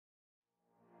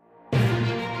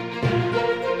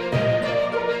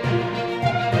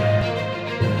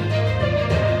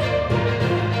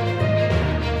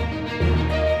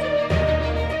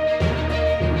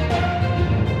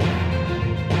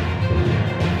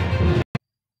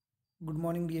Good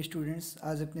morning dear students.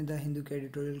 आज अपने the Hindu के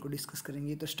एडिटोरियल को डिस्कस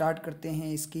करेंगे। तो स्टार्ट करते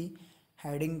हैं इसकी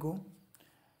हेडिंग को।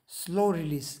 स्लो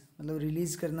रिलीज मतलब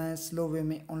रिलीज़ करना है स्लो वे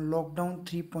में ऑन लॉकडाउन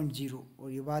 3.0।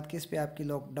 और ये बात किस पे आपकी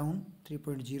लॉकडाउन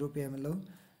 3.0 पे है, मतलब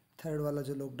थर्ड वाला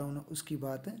जो लॉकडाउन है उसकी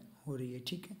बात हो रही है।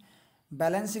 ठीक है।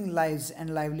 Balancing lives and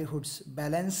livelihoods,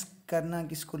 balance करना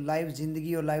किसको, लाइव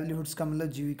जिंदगी और लाइवलीहुड्स का मतलब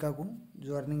जीविका को,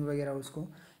 जो अर्निंग वगैरह उसको,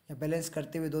 या बैलेंस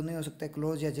करते हुए दोनों ही हो सकता है,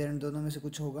 क्लोज या जेरेंट दोनों में से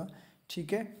कुछ होगा।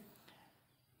 ठीक है।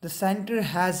 The centre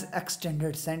has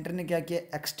extended, centre ने क्या किया,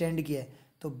 एक्सटेंड किया है।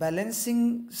 तो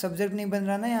बैलेंसिंग सब्जेक्ट नहीं बन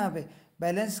रहा ना यहाँ पे,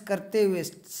 बैलेंस करते हुए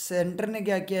सेंटर ने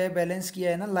क्या किया है, बैलेंस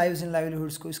किया है ना लाइव्स एंड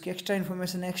लाइवलीहुड्स को। इसकी एक्स्ट्रा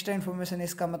इन्फॉर्मेशन, एक्स्ट्रा इन्फॉर्मेशन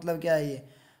इसका मतलब क्या है, ये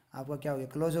आपका क्या हो गया,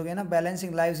 क्लोज हो गया ना।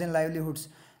 Balancing lives and livelihoods,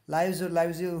 lives और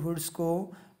लाइवलीहुड्स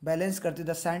को बैलेंस करते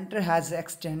the centre has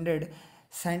extended,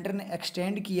 centre ने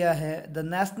एक्सटेंड किया है द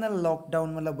नेशनल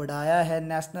लॉकडाउन, मतलब बढ़ाया है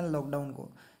नेशनल लॉकडाउन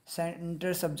को।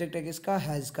 सेंटर सब्जेक्ट है किसका,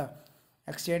 हैज़ का।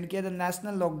 एक्सटेंड किया द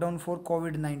नेशनल लॉकडाउन फॉर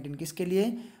कोविड-19, किसके लिए,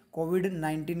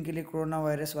 कोविड-19 के लिए, कोरोना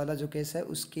वायरस वाला जो केस है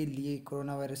उसके लिए,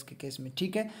 कोरोना वायरस के केस में।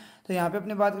 ठीक है। तो यहाँ पे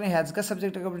अपने बात करें हैज़ का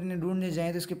सब्जेक्ट अगर अपने ढूंढने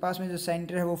जाएँ तो इसके पास में जो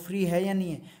सेंटर है वो फ्री है या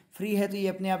नहीं है, फ्री है, तो ये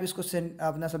अपने आप इसको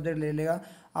अपना सब्जेक्ट ले लेगा।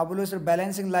 आप बोलो sir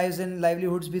balancing lives and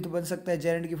livelihoods भी तो बन सकता है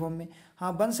जेरेंट की फॉर्म में,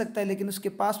 हाँ बन सकता है, लेकिन उसके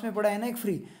पास में पड़ा है ना एक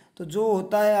फ्री। तो जो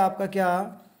होता है आपका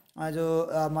क्या,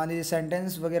 जो मान लीजिए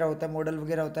सेंटेंस वगैरह होता है, मॉडल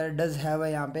वगैरह होता है, डज हैव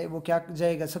है यहाँ पे, वो क्या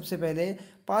जाएगा, सबसे पहले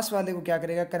पास वाले को क्या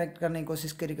करेगा, कनेक्ट करने की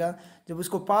कोशिश करेगा। जब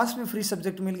उसको पास में फ्री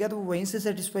सब्जेक्ट मिल गया तो वो वहीं से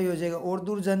सेटिस्फाई हो जाएगा, और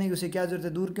दूर जाने की उसे क्या जरूरत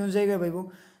है, दूर क्यों जाएगा भाई,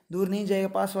 वो दूर नहीं जाएगा,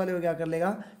 पास वाले को क्या कर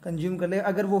लेगा, कंज्यूम कर लेगा,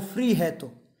 अगर वो फ्री है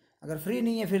तो। अगर फ्री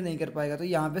नहीं है फिर नहीं कर पाएगा। तो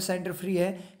यहाँ पे सेंटर फ्री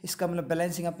है, इसका मतलब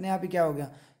बैलेंसिंग अपने आप ही क्या हो गया,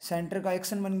 सेंटर का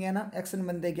एक्शन बन गया ना। एक्शन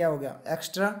बनते क्या हो गया,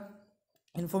 extra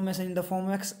information in the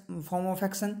form of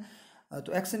action.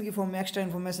 तो एक्शन की फॉर्म में एक्स्ट्रा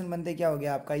इन्फॉर्मेशन बनते क्या हो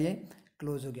गया आपका, ये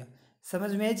क्लोज हो गया।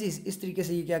 समझ में ये चीज़, इस तरीके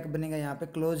से ये क्या बनेगा यहाँ पे,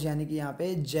 क्लोज, यानी कि यहाँ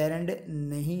पे जेरेंड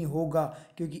नहीं होगा,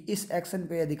 क्योंकि इस एक्शन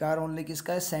पे अधिकार ओनली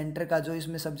किसका है, सेंटर का, जो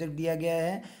इसमें सब्जेक्ट दिया गया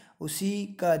है उसी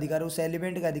का अधिकार, उस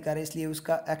एलिमेंट का अधिकार है, इसलिए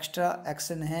उसका एक्स्ट्रा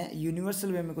एक्शन है,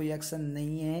 यूनिवर्सल वे में कोई एक्शन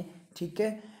नहीं है। ठीक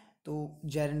है। तो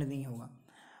जेरेंड नहीं होगा।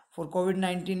 फॉर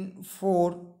कोविड-19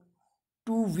 फॉर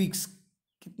 2 वीक्स,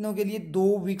 कितनों के लिए,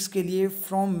 2 वीक्स के लिए,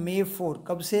 फ्रॉम May 4,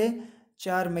 कब से,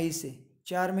 4 मई से,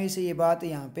 4 मई से ये बात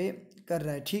यहाँ पे कर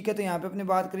रहा है। ठीक है। तो यहाँ पे अपने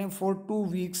बात करें फॉर 2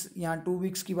 वीक्स, यहाँ 2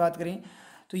 वीक्स की बात करें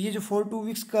तो ये जो फॉर 2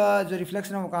 वीक्स का जो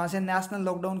रिफ्लेक्शन है वो कहाँ से, नेशनल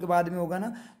लॉकडाउन के बाद में होगा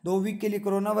ना। 2 वीक के लिए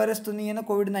कोरोना वायरस तो नहीं है ना,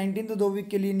 कोविड-19 तो 2 वीक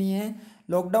के लिए नहीं है,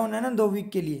 लॉकडाउन है ना 2 वीक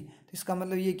के लिए। तो इसका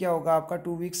मतलब ये क्या होगा आपका,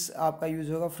 2 वीक्स आपका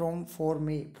यूज़ होगा फ्रॉम 4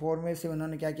 मई, 4 मई से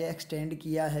उन्होंने क्या किया, एक्सटेंड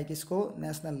किया है किसको,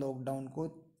 नेशनल लॉकडाउन को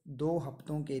 2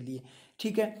 हफ्तों के लिए।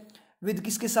 ठीक है। विद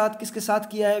किसके साथ, किसके साथ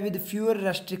किया है, with fewer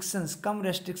restrictions, come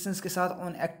restrictions के साथ,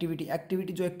 ऑन एक्टिविटी,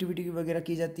 एक्टिविटी जो एक्टिविटी वगैरह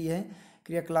की जाती है,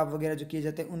 क्रियाकलाप वगैरह जो किए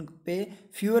जाते हैं उन पे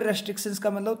फ्यूअर रेस्ट्रिक्शंस का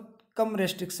मतलब कम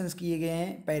रेस्ट्रिक्शंस किए गए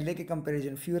हैं पहले के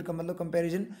कंपैरिजन। फ्यूअर का मतलब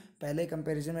कंपैरिजन, पहले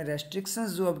कंपैरिजन में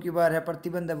रेस्ट्रिक्शंस जो अब की बार है,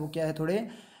 प्रतिबंध है, वो क्या है, थोड़े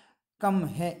कम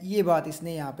है, ये बात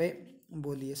इसने यहाँ पे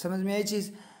बोली है। समझ में आई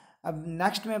चीज़। अब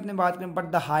नेक्स्ट में अपने बात करें,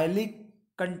 but the highly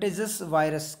contagious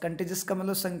virus, contagious का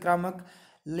मतलब संक्रामक,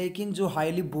 लेकिन जो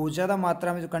हाईली बहुत ज़्यादा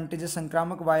मात्रा में जो कंटेजस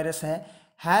संक्रामक वायरस है,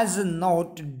 हैज़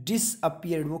नॉट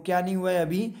डिसअपियर्ड, वो क्या नहीं हुआ है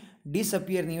अभी,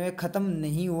 डिसअपियर नहीं हुआ है, ख़त्म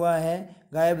नहीं हुआ है,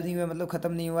 गायब नहीं हुआ है, मतलब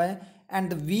ख़त्म नहीं हुआ है। एंड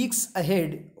द वीक्स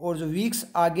अहेड, और जो वीक्स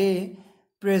आगे,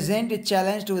 present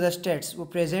challenge to the states, वो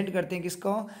प्रेजेंट करते हैं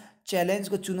किसको, चैलेंज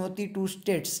को, चुनौती टू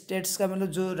स्टेट्स, स्टेट्स का मतलब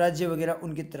जो राज्य वगैरह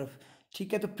उनकी तरफ।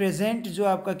 ठीक है। तो प्रेजेंट जो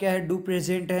आपका क्या है, डू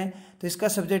प्रेजेंट है, तो इसका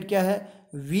सब्जेक्ट क्या है,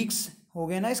 वीक्स हो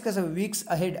गया ना इसका सब, वीक्स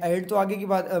अहेड, अहेड तो आगे की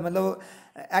बात, मतलब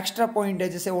एक्स्ट्रा पॉइंट है,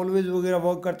 जैसे ऑलवेज वगैरह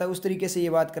वर्क करता है उस तरीके से ये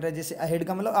बात कर रहा है, जैसे अहेड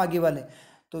का मतलब आगे वाले,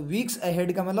 तो वीक्स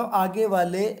अहेड का मतलब आगे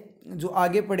वाले, जो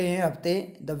आगे पड़े हैं हफ्ते,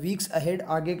 द वीक्स अहेड,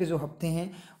 आगे के जो हफ्ते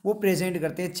हैं वो प्रेजेंट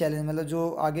करते हैं चैलेंज, मतलब जो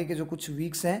आगे के जो कुछ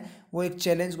वीक्स हैं वो एक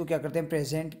चैलेंज को क्या करते हैं,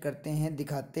 प्रेजेंट करते हैं,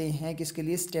 दिखाते हैं, किसके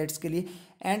लिए, स्टेट्स के लिए।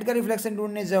 एंड का रिफ्लेक्शन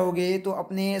ढूंढने जाओगे तो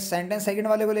अपने सेंटेंस सेकंड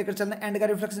वाले को लेकर चलना। एंड का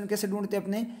रिफ्लेक्शन कैसे ढूंढते हैं,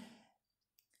 अपने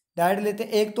डायरेक्ट लेते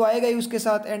हैं, एक तो आएगा ही उसके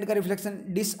साथ एंड का रिफ्लेक्शन,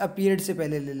 डिसअपियर्ड से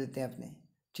पहले ले लेते हैं अपने।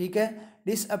 ठीक है।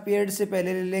 डिसअपियर्ड से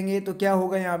पहले ले लेंगे तो क्या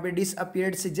होगा यहाँ पे,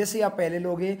 डिसअपियर्ड से जैसे ही आप पहले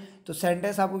लोगे तो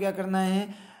सेंटेंस आपको क्या करना है,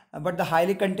 but the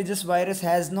highly contagious virus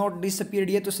has not disappeared,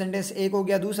 ये तो सेंटेंस एक हो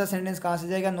गया। दूसरा सेंटेंस कहाँ से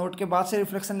जाएगा, नोट के बाद से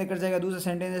रिफ्लेक्शन लेकर जाएगा, दूसरा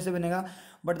सेंटेंस ऐसे बनेगा,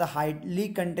 but the highly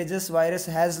contagious virus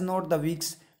has not the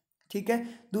weeks. ठीक है।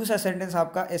 दूसरा सेंटेंस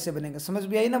आपका ऐसे बनेगा, समझ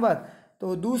भी आई ना बात।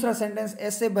 तो दूसरा सेंटेंस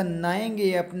ऐसे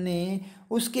बनाएंगे अपने,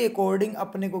 उसके अकॉर्डिंग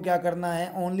अपने को क्या करना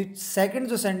है, ओनली सेकंड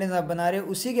जो सेंटेंस आप बना रहे हो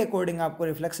उसी के अकॉर्डिंग आपको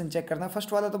रिफ्लेक्शन चेक करना है।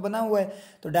 फर्स्ट वाला तो बना हुआ है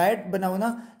तो डायरेक्ट बनाओ ना,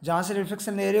 जहाँ से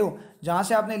रिफ्लेक्शन ले रहे हो, जहाँ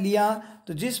से आपने लिया,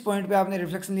 तो जिस पॉइंट पे आपने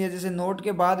रिफ्लेक्शन लिया, जैसे नोट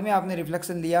के बाद में आपने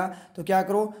रिफ्लेक्शन लिया तो क्या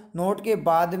करो, नोट के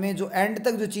बाद में जो एंड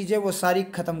तक जो चीज़ है वो सारी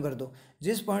ख़त्म कर दो।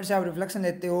 जिस पॉइंट से आप रिफ्लेक्शन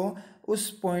लेते हो उस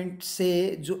पॉइंट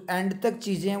से जो एंड तक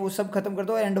चीज़ें हैं वो सब खत्म कर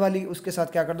दो, एंड वाली उसके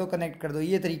साथ क्या कर दो, कनेक्ट कर दो।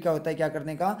 ये तरीका होता है क्या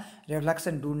करने का,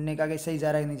 रिफ्लेक्शन ढूंढने का कि सही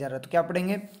जा रहा है कि नहीं जा रहा। तो क्या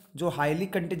पढ़ेंगे, जो हाईली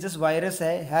कंटेजियस वायरस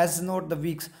है, हैज़ नॉट द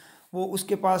वीक्स, वो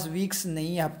उसके पास वीक्स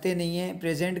नहीं है, हफ्ते नहीं है,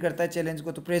 प्रेजेंट करता है चैलेंज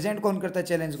को। तो प्रेजेंट कौन करता है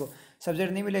चैलेंज को,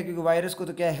 सब्जेक्ट नहीं मिला क्योंकि वायरस को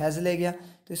तो क्या है हैज़ ले गया,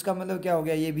 तो इसका मतलब क्या हो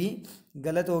गया, ये भी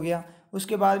गलत हो गया।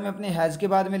 उसके बाद में अपने हैज़ के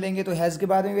बाद में लेंगे तो हैज़ के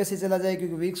बाद में वैसे चला जाएगा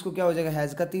क्योंकि वीक्स को क्या हो जाएगा,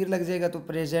 हैज़ का तीर लग जाएगा, तो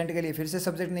प्रेजेंट के लिए फिर से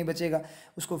सब्जेक्ट नहीं बचेगा,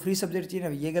 उसको फ्री सब्जेक्ट चाहिए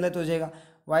ना, ये गलत हो जाएगा।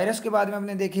 वायरस के बाद में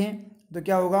अपने देखें तो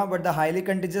क्या होगा, but the highly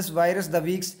contagious virus the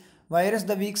weeks, virus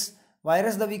the weeks,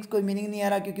 virus the weeks कोई मीनिंग नहीं आ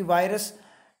रहा क्योंकि वायरस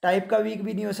टाइप का वीक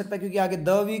भी नहीं हो सकता क्योंकि आगे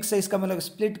द वीक्स है, इसका मतलब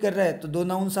स्प्लिट कर रहा है, तो दो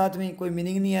नाउन साथ में, कोई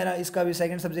मीनिंग नहीं आ रहा, इसका भी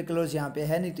सेकंड सब्जेक्ट क्लोज यहाँ पे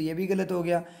है नहीं, तो ये भी गलत हो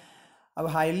गया। अब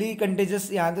हाईली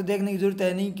कंटेजियस यहाँ तो देखने की जरूरत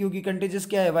है नहीं क्योंकि कंटेजियस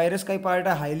क्या है, वायरस का ही पार्ट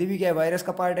है, हाईली भी क्या है, वायरस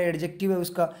का पार्ट है, एडजेक्टिव है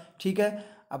उसका, ठीक है।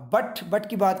 अब बट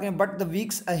की बात करें, but the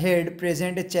weeks ahead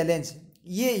present a challenge,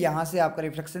 ये यहाँ से आपका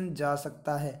रिफ्लेक्शन जा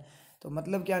सकता है। तो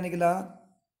मतलब क्या निकला,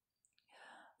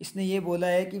 इसने ये बोला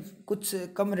है कि कुछ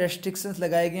कम रेस्ट्रिक्शंस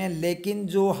लगाए गए हैं लेकिन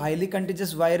जो हाईली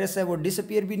कंटेजियस वायरस है वो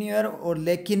डिसअपियर भी नहीं हो रहा, और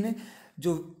लेकिन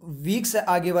जो वीक्स है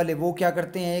आगे वाले वो क्या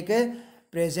करते हैं, एक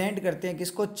प्रेजेंट करते हैं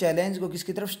किसको, चैलेंज को,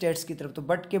 किसकी तरफ, स्टेट्स की तरफ। तो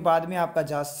बट के बाद में आपका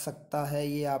जा सकता है,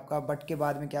 ये आपका बट के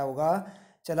बाद में क्या होगा,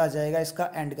 चला जाएगा, इसका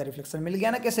एंड का रिफ्लेक्शन मिल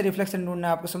गया ना। कैसे रिफ्लेक्शन ढूंढना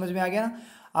है आपको समझ में आ गया ना।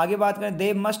 आगे बात करें,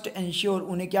 दे मस्ट इंश्योर,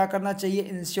 उन्हें क्या करना चाहिए,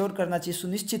 इंश्योर करना चाहिए,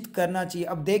 सुनिश्चित करना चाहिए।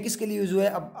 अब दे किसके लिए यूज हुआ है,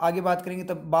 अब आगे बात करेंगे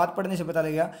तब बात पढ़ने से पता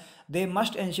लगेगा। दे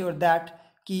मस्ट इंश्योर दैट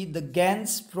कि the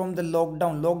gains from the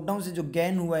lockdown, lockdown से जो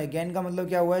गेन हुआ है, गेन का मतलब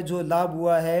क्या हुआ है, जो लाभ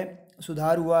हुआ है,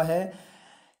 सुधार हुआ है।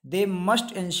 दे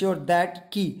मस्ट इंश्योर दैट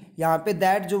कि, यहाँ पे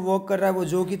दैट जो वर्क कर रहा है वो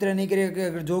जो की तरह नहीं करेगा,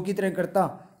 अगर जो की तरह करता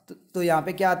तो यहाँ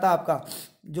पे क्या आता आपका,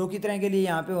 जो की तरह के लिए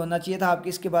यहाँ पे होना चाहिए था आपके,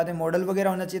 इसके बाद में मॉडल वगैरह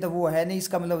होना चाहिए था, वो है नहीं,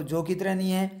 इसका मतलब जो की तरह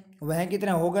नहीं है, वह की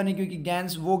तरह होगा नहीं क्योंकि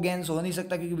गैंस, वो गैंस हो नहीं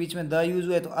सकता क्योंकि बीच में द यूज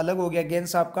हुआ है तो अलग हो गया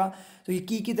गैंस आपका, तो ये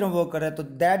की तरह वर्क कर रहा है। तो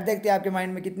दैट देखते हैं आपके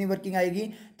माइंड में कितनी वर्किंग आएगी,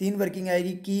 3 वर्किंग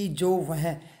आएगी, की जो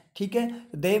वह, ठीक है।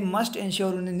 दे मस्ट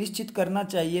इंश्योर, उन्हें निश्चित करना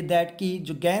चाहिए, दैट की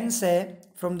जो गैंस है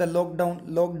फ्रॉम द लॉकडाउन,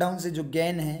 लॉकडाउन से जो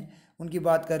गैन है उनकी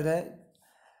बात कर रहा है,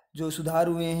 जो सुधार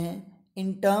हुए हैं,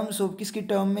 इन टर्म्स ऑफ, किसकी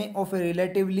टर्म में, of A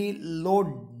relatively low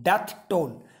death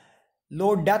toll,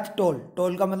 low death toll,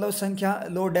 toll का मतलब संख्या,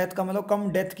 लो डेथ का मतलब कम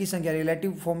डेथ की संख्या,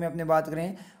 रिलेटिव फॉर्म में अपने बात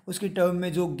करें उसकी टर्म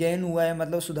में जो गेन हुआ है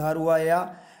मतलब सुधार हुआ है या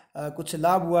कुछ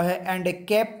लाभ हुआ है। एंड ए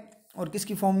कैप, और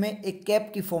किसकी फॉर्म में, एक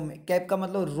कैप की फॉर्म में, कैप का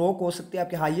मतलब रोक हो सकती है,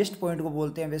 आपके हाईएस्ट पॉइंट को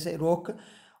बोलते हैं वैसे, रोक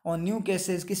ऑन न्यू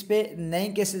केसेस, किस पे, नए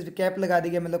केसेस पे कैप लगा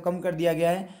दिया गया, मतलब कम कर दिया गया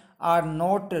है। आर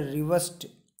नॉट रिवर्स्ड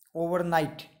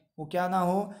ओवरनाइट, वो क्या ना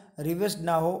हो, रिवर्स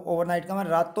ना हो, ओवरनाइट का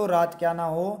मतलब रातों रात क्या ना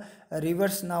हो,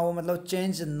 रिवर्स ना हो, मतलब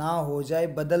चेंज ना हो जाए,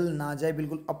 बदल ना जाए,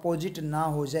 बिल्कुल अपोजिट ना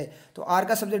हो जाए। तो आर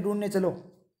का सब्जेक्ट ढूंढने चलो,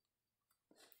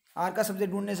 आर का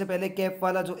सब्जेक्ट ढूंढने से पहले कैप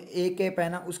वाला जो ए कैप है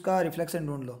ना उसका रिफ्लेक्शन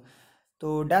ढूंढ लो।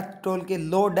 तो डेथ टोल के,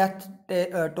 लो डेथ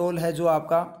टोल है जो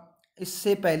आपका,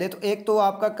 इससे पहले तो एक तो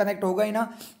आपका कनेक्ट होगा ही ना,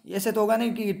 ऐसे तो होगा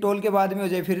नहीं कि टोल के बाद में हो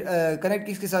जाए, फिर कनेक्ट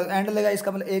किसके साथ, एंड लगा,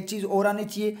 इसका मतलब एक चीज़ और आनी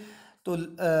चाहिए। तो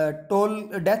टोल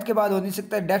डेथ के बाद हो नहीं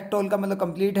सकता, डेथ टोल का मतलब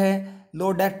कंप्लीट है,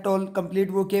 लो डेथ टोल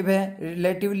कंप्लीट वोकेब है,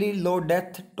 रिलेटिवली लो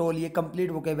डेथ टोल ये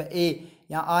कंप्लीट वोकेब है। ए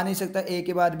यहाँ आ नहीं सकता ए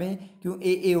के बाद में, क्यों,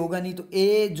 ए होगा नहीं, तो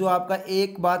ए जो आपका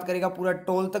एक बात करेगा पूरा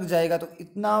टोल तक जाएगा, तो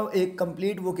इतना एक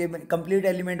कंप्लीट वोकेब, कंप्लीट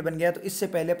एलिमेंट बन गया। तो इससे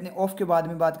पहले अपने ऑफ के बाद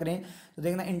में बात करें तो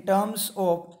देखना, इन टर्म्स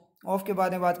ऑफ के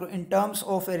बाद में बात करो, in terms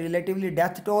of A relatively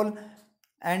death toll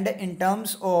and in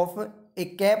terms of A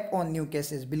cap on new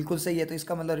cases, बिल्कुल सही है। तो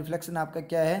इसका मतलब रिफ्लेक्शन आपका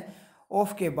क्या है,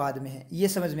 ऑफ के बाद में है, ये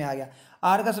समझ में आ गया।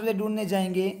 आर का सब्जेक्ट ढूंढने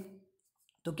जाएंगे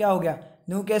तो क्या हो गया,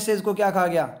 न्यू केसेस को क्या खा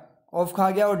गया, ऑफ खा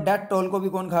गया, और डेथ टोल को भी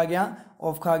कौन खा गया,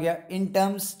 ऑफ खा गया। इन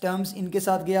टर्म्स इनके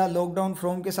साथ गया, लॉकडाउन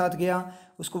फ्रॉम के साथ गया,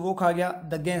 उसको वो खा गया।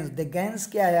 द गेंस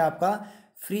क्या है आपका,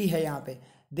 फ्री है यहाँ पे।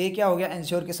 दे क्या हो गया,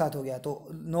 इंश्योर के साथ हो गया। तो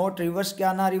नोट रिवर्स,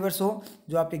 क्या ना रिवर्स हो,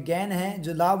 जो आपके गेन हैं,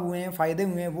 जो लाभ हुए हैं, फायदे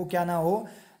हुए हैं, वो क्या ना हो,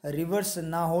 रिवर्स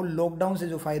ना हो, लॉकडाउन से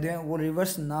जो फायदे हैं वो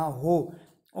रिवर्स ना हो।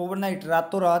 ओवरनाइट,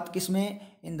 रातों रात, किसमें,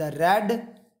 in the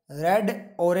red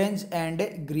orange and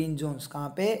green Jones, कहाँ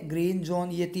पे, ग्रीन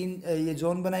जोन, ये 3 ये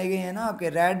जोन बनाए गए हैं ना आपके,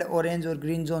 रेड ऑरेंज और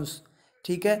ग्रीन जोन्स,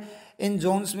 ठीक है। इन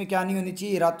जोन्स में क्या नहीं होनी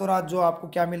चाहिए, रातों रात जो आपको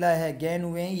क्या मिला है, गेन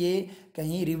हुए हैं, ये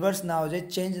कहीं रिवर्स ना हो जाए,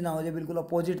 चेंज ना हो जाए, बिल्कुल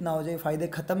अपोजिट ना हो जाए, फ़ायदे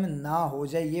ख़त्म ना हो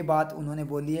जाए, ये बात उन्होंने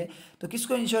बोली है। तो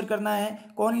किसको इंश्योर करना है,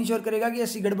 कौन इंश्योर करेगा कि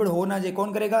ऐसी गड़बड़ हो ना जाए,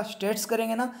 कौन करेगा, स्टेट्स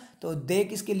करेंगे ना। तो दे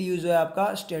किसके लिए यूज़ हुआ है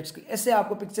आपका, स्टेट्स। ऐसे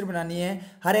आपको पिक्चर बनानी है,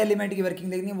 हर एलिमेंट की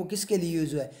वर्किंग देखनी है, वो किसके लिए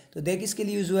यूज़ हुआ है, तो दे किसके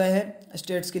लिए यूज़ हुआ है,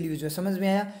 स्टेट्स के लिए यूज़ हुआ है। समझ में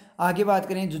आया। आगे बात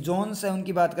करें, जो जोन्स है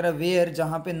उनकी बात करें, वेयर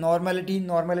जहाँ पे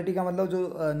नॉर्मेलिटी का मतलब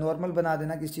जो नॉर्मल बना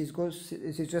देना, किस चीज़ को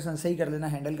सिचुएशन सही कर लेना,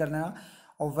 हैंडल कर लेना।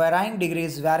 और वैराइंग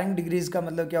डिग्रीज का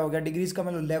मतलब क्या हो गया, डिग्रीज का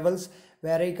मतलब लेवल्स,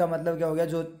 वैराई का मतलब क्या हो गया,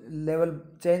 जो लेवल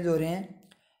चेंज हो रहे हैं।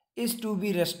 इज़ टू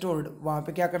बी रेस्टोर्ड, वहाँ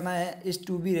पे क्या करना है, इज़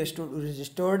टू बी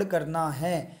रिस्टोर्ड करना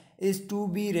है, is to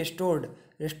be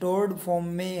restored form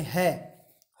में है,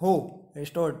 हो,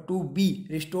 रिस्टोर्ड, टू बी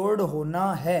रिस्टोर्ड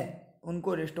होना है,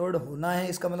 उनको रिस्टोर्ड होना है,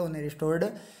 इसका मतलब उन्हें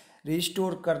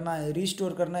रिस्टोर करना है।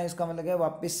 रिस्टोर करना है इसका मतलब है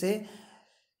वापस से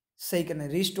सही करना है,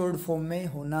 रिस्टोर्ड फॉर्म में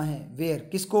होना है। वेयर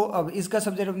किसको, अब इसका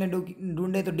सब्जेक्ट अपने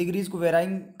ढूंढे तो डिग्रीज को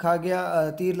वेराइंग खा गया,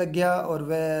 तीर लग गया, और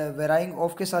वेराइंग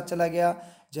ऑफ के साथ चला गया,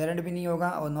 जेरेंड भी नहीं होगा,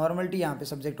 और नॉर्मलिटी यहाँ पे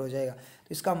सब्जेक्ट हो जाएगा। तो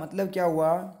इसका मतलब क्या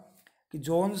हुआ कि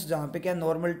जोन्स जहाँ पे क्या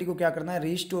नॉर्मलिटी को क्या करना है,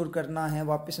 रिस्टोर करना है,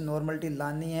 वापस नॉर्मलिटी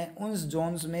लानी है। उन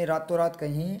जोन्स में रातों रात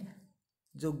कहीं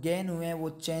जो गेन हुए हैं वो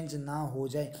चेंज ना हो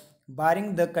जाए।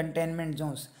 बारिंग द कंटेनमेंट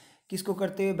जोन्स, किसको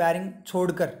करते हुए, बैरिंग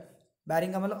छोड़कर,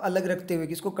 बैरिंग का मतलब अलग रखते हुए,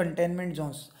 किसको, कंटेनमेंट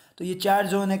जोन्स। तो ये 4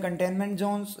 जोन है, containment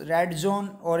zones, red zone,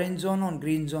 orange zone और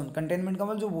ग्रीन जोन। कंटेनमेंट का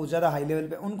मतलब जो बहुत ज़्यादा हाई लेवल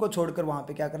पे, उनको छोड़कर वहाँ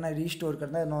पे क्या करना है, रिस्टोर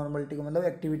करना है नॉर्मलिटी को, मतलब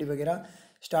एक्टिविटी वगैरह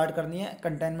स्टार्ट करनी है,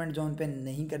 कंटेनमेंट जोन पे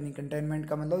नहीं करनी। कंटेनमेंट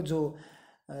का मतलब जो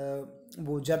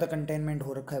बहुत ज़्यादा कंटेनमेंट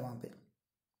हो रखा है वहाँ पे,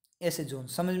 ऐसे जोन।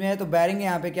 समझ में आया। तो बैरिंग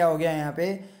यहाँ पे क्या हो गया, यहाँ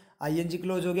पे आईएनजी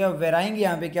क्लोज हो गया। वेराइंग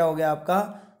यहाँ पे क्या हो गया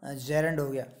आपका, जेरेंड हो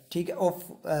गया। ठीक है, ऑफ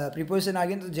प्रीपोजिशन आ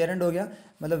गया तो जेरेंड हो गया।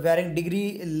 मतलब वेरिंग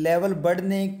डिग्री, लेवल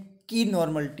बढ़ने की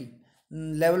नॉर्मलिटी,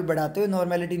 लेवल बढ़ाते हुए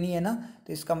नॉर्मेलिटी नहीं है ना,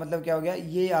 तो इसका मतलब क्या हो गया,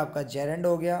 ये आपका जेरेंड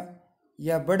हो गया।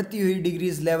 या बढ़ती हुई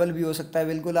डिग्रीज लेवल भी हो सकता है,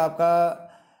 बिल्कुल आपका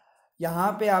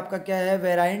यहाँ पे आपका क्या है,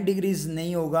 वेराइन डिग्रीज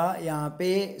नहीं होगा यहाँ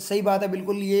पे, सही बात है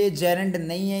बिल्कुल, ये जेरेंड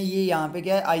नहीं है, ये यहाँ पे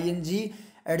क्या है, आईएनजी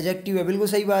एडजेक्टिव है, बिल्कुल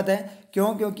सही बात है।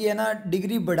 क्यों, क्योंकि है ना,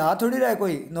 डिग्री बढ़ा थोड़ी रहा है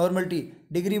कोई, नॉर्मलिटी,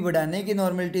 डिग्री बढ़ाने की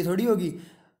नॉर्मलिटी थोड़ी होगी,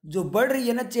 जो बढ़ रही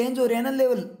है ना, चेंज हो रहे हैं ना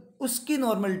लेवल, उसकी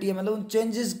नॉर्मलिटी है, मतलब उन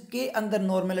चेंजेस के अंदर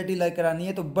नॉर्मलिटी लाई करानी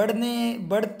है। तो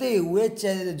बढ़ते हुए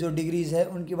जो डिग्रीज है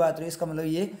उनकी बात रही, इसका मतलब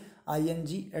ये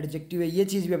आईएनजी एडजेक्टिव है। ये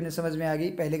चीज़ भी अपने समझ में आ गई,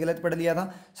 पहले गलत पढ़ लिया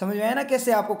था, समझ में आया ना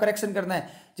कैसे आपको करेक्शन करना है।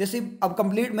 जैसे अब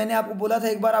कंप्लीट, मैंने आपको बोला था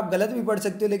एक बार आप गलत भी पढ़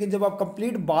सकते हो, लेकिन जब आप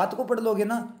कंप्लीट बात को पढ़ लोगे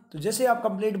ना, तो जैसे आप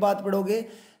कंप्लीट बात पढ़ोगे,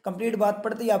 कंप्लीट बात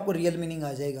पढ़ते ही आपको रियल मीनिंग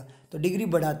आ जाएगा। तो डिग्री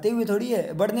बढ़ाते हुए थोड़ी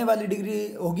है, बढ़ने वाली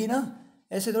डिग्री होगी ना,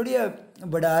 ऐसे थोड़ी है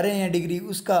बढ़ा रहे हैं डिग्री,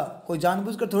 उसका कोई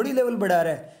जानबूझकर थोड़ी लेवल बढ़ा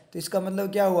रहा है। तो इसका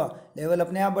मतलब क्या हुआ, लेवल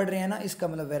अपने आप बढ़ रहे हैं ना, इसका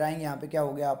मतलब वेराइंग यहाँ पे क्या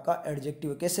हो गया आपका,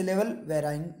 एडजेक्टिव। कैसे लेवल,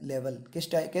 वेराइंग लेवल, किस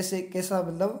टाइप, कैसे, कैसा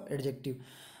मतलब एडजेक्टिव।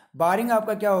 बारिंग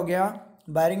आपका क्या हो गया,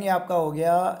 बारिंग आपका हो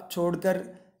गया छोड़कर,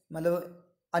 मतलब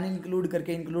अनइंक्लूड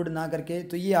करके, इंक्लूड ना करके,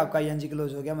 तो ये आपका एनजी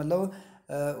क्लोज हो गया। मतलब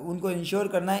उनको इंश्योर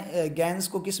करना है गैंस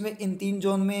को, किस में, इन 3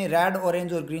 जोन में, रेड,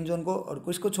 ऑरेंज और ग्रीन जोन को, और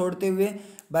कुछ को छोड़ते हुए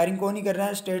बारिंग को नहीं करना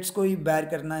है, स्टेट्स को ही बैर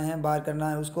करना है, बार करना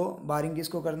है उसको। बारिंग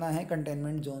किसको करना है,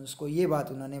 कंटेनमेंट जोन्स को, ये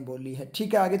बात उन्होंने बोली है।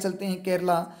 ठीक है, आगे चलते हैं।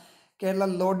 Kerala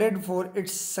loaded for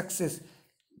its success,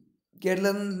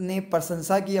 Kerala ने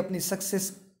प्रशंसा की अपनी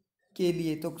सक्सेस के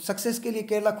लिए। तो सक्सेस के लिए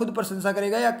केरला खुद प्रशंसा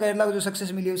करेगा, या केरला को जो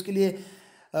सक्सेस मिली है उसके लिए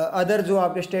अदर जो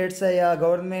आपके स्टेट्स है या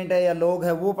गवर्नमेंट है या लोग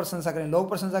है वो प्रशंसा करें, लोग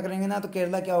प्रशंसा करेंगे ना, तो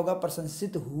केरला क्या होगा,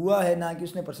 प्रशंसित हुआ है, ना कि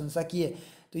उसने प्रशंसा की है।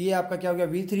 तो ये आपका क्या हो गया,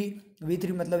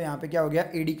 V3 मतलब यहाँ पे क्या हो गया,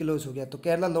 एडी क्लोज हो गया। तो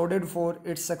Kerala loaded for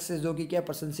its success, जो कि क्या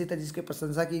प्रशंसित है, जिसकी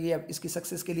प्रशंसा की गई इसकी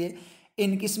सक्सेस के लिए।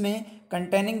 इन किस में,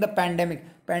 कंटेनिंग द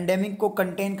पैंडेमिक को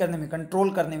कंटेन करने में,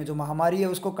 कंट्रोल करने में, जो महामारी है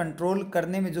उसको कंट्रोल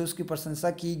करने में जो उसकी प्रशंसा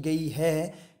की गई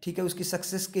है, ठीक है, उसकी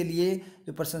सक्सेस के लिए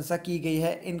जो प्रशंसा की गई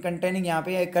है। इन कंटेनिंग, यहाँ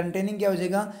पे कंटेनिंग क्या हो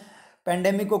जाएगा,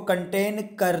 पैंडेमिक को कंटेन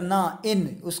करना, इन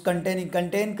उस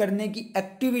कंटेन करने की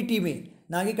एक्टिविटी में,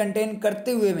 ना कि कंटेन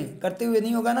करते हुए में, करते हुए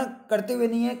नहीं होगा ना, करते हुए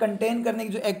नहीं है, कंटेन करने की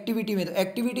जो एक्टिविटी में, तो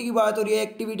एक्टिविटी की बात हो रही है,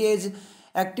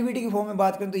 एक्टिविटी की फॉर्म में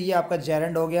बात करें तो ये आपका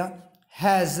जेरेंड हो गया।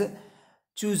 हैज़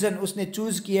चूजन, उसने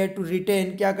चूज किया टू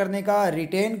रिटेन, क्या करने का,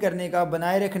 रिटेन करने का,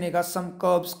 बनाए रखने का, सम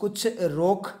कर्ब्स, कुछ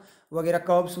रोक वगैरह,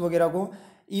 कर्ब्स वगैरह को,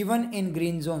 इवन इन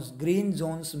ग्रीन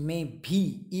जोन्स में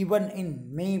भी, इवन इन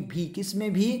में भी, किस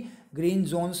में भी, ग्रीन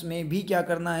जोन्स में भी क्या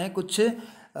करना है, कुछ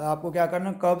आपको क्या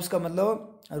करना, कर्ब्स का मतलब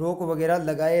रोक वगैरह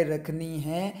लगाए रखनी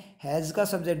है। हैज़ का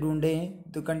सब्जेक्ट ढूंढे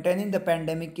तो कंटेनिंग द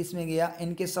पैंडेमिक किस में गया,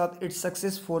 इनके साथ, इट्स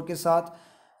सक्सेस, 4 के साथ,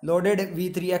 लोडेड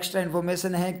V3 एक्स्ट्रा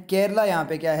इन्फॉर्मेशन है। केरला यहाँ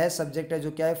पे क्या है, सब्जेक्ट है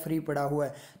जो क्या है, फ्री पड़ा हुआ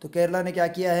है। तो केरला ने क्या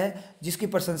किया है, जिसकी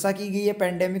प्रशंसा की गई है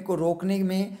पेंडेमिक को रोकने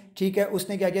में, ठीक है,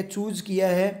 उसने क्या किया, चूज किया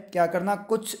है क्या करना,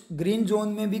 कुछ ग्रीन जोन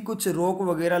में भी कुछ रोक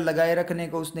वगैरह लगाए रखने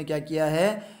को उसने क्या किया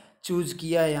है, चूज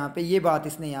किया है। यहाँ पे ये बात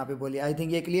इसने यहाँ पे बोली। आई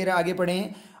थिंक ये क्लियर है। आगे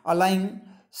पढ़ें। अलाइंग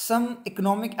some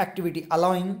economic activity,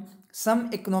 allowing some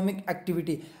economic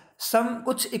activity, सम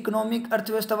कुछ इकोनॉमिक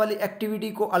अर्थव्यवस्था वाली एक्टिविटी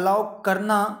को अलाउ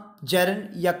करना,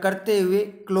 जेरेंट या करते हुए,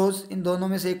 क्लोज, इन दोनों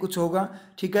में से कुछ होगा,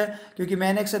 ठीक है, क्योंकि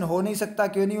मैन एक्शन हो नहीं सकता।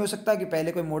 क्यों नहीं हो सकता, कि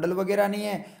पहले कोई मॉडल वगैरह नहीं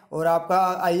है और आपका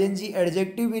आईएनजी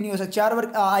एडजेक्टिव भी नहीं हो सकता। चार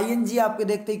वर्क आईएनजी आपके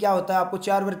देखते ही क्या होता है, आपको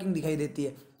चार वर्किंग दिखाई देती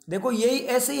है। देखो यही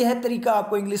ऐसे ही है तरीका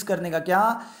आपको इंग्लिश करने का, क्या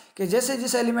कि जैसे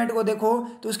जिस एलिमेंट को देखो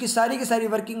तो उसकी सारी की सारी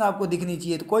वर्किंग आपको दिखनी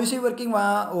चाहिए। तो कोई सी वर्किंग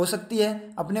वहाँ हो सकती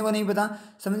है, अपने को नहीं पता,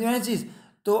 समझ में आया चीज़।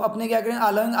 तो अपने क्या करें,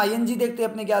 अलाउइंग आईएनजी देखते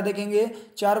अपने क्या देखेंगे,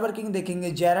 चार वर्किंग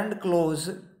देखेंगे, Geraint, close,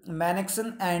 man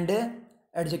action and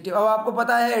adjective. अब आपको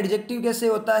पता है एडजेक्टिव कैसे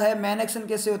होता है, मैन एक्शन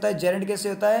कैसे होता है, जेरेंट कैसे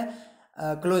होता है,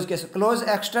 क्लोज कैसे। क्लोज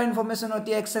एक्स्ट्रा इन्फॉर्मेशन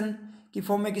होती है एक्शन की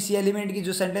फॉर्म में, किसी एलिमेंट की,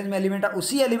 जो सेंटेंस में एलिमेंट है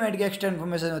उसी एलिमेंट की एक्स्ट्रा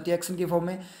इन्फॉर्मेशन होती है एक्शन की फॉर्म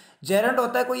में। जेरेंट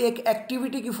होता है कोई एक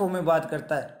एक्टिविटी की फॉर्म में बात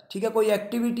करता है, ठीक है, कोई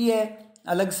एक्टिविटी है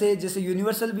अलग से, जैसे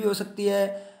यूनिवर्सल भी हो सकती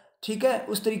है, ठीक है,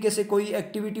 उस तरीके से कोई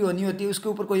एक्टिविटी होनी होती है, उसके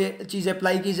ऊपर कोई चीज़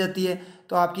अप्लाई की जाती है,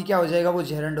 तो आपकी क्या हो जाएगा, वो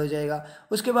जेरेंट हो जाएगा।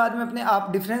 उसके बाद में अपने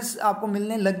आप डिफरेंस आपको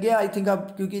मिलने लग गया आई थिंक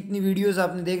आप, क्योंकि इतनी वीडियोस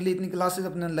आपने देख ली, इतनी क्लासेस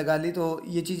अपने लगा ली, तो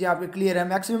ये चीज़ें आपके क्लियर है,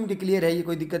 मैक्सिमम के क्लियर है, ये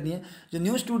कोई दिक्कत नहीं है। जो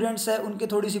न्यू स्टूडेंट्स है उनके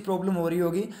थोड़ी सी प्रॉब्लम हो रही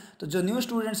होगी, तो जो न्यू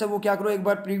स्टूडेंट्स है वो क्या करो, एक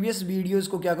बार प्रीवियस वीडियोज़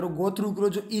को क्या करो, गो थ्रू करो।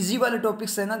 जो ईजी वाले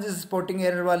टॉपिक्स है ना, जैसे स्पॉटिंग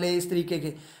एरर वाले, इस तरीके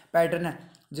के पैटर्न है,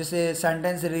 जैसे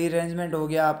सेंटेंस रीअरेंजमेंट हो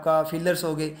गया आपका, फिलर्स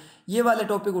हो गए, ये वाले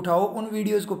टॉपिक उठाओ, उन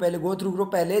वीडियोस को पहले गो थ्रू करो।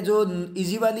 पहले जो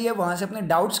इजी वाली है वहाँ से अपने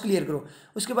डाउट्स क्लियर करो,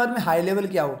 उसके बाद में हाई लेवल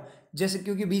क्या हो, जैसे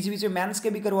क्योंकि बीच बीच में मैंस के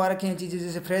भी करवा रखे हैं चीज़ें,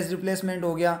 जैसे फ्रेज रिप्लेसमेंट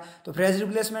हो गया, तो फ्रेज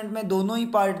रिप्लेसमेंट में दोनों ही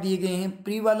पार्ट दिए गए हैं,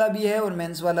 प्री वाला भी है और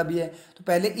मेंस वाला भी है। तो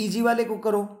पहले ईजी वाले को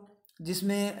करो,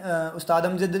 जिसमें उस्ताद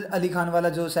अमजद अली खान वाला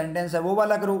जो सेंटेंस है वो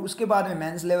वाला करो, उसके बाद में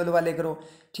मेंस लेवल वाले करो,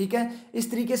 ठीक है। इस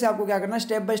तरीके से आपको क्या करना है,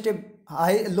 step by step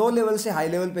high low level से हाई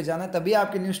लेवल पे जाना, तभी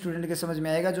आपके न्यू स्टूडेंट के समझ में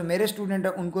आएगा। जो मेरे स्टूडेंट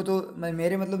है उनको तो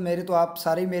मेरे मतलब मेरे तो आप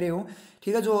सारे ही मेरे हो,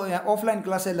 ठीक है, जो ऑफलाइन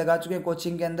क्लासेस लगा चुके हैं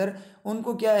कोचिंग के अंदर,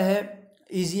 उनको क्या है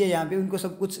ईजी है, यहाँ पे उनको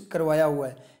सब कुछ करवाया हुआ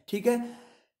है, ठीक है।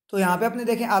 तो यहाँ पे अपने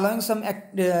देखें अलाउइंग सम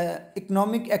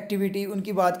इकोनॉमिक एक्टिविटी,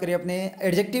 उनकी बात करें, अपने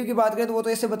एडजेक्टिव की बात करें तो वो तो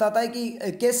ऐसे बताता है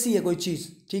कि कैसी है कोई चीज़,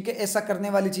 ठीक है, ऐसा करने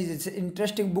वाली चीज़ है। जैसे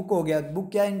इंटरेस्टिंग बुक हो गया, बुक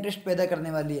क्या इंटरेस्ट पैदा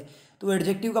करने वाली है, तो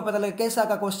एडजेक्टिव का पता लगे कैसा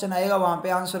का क्वेश्चन आएगा, वहाँ पे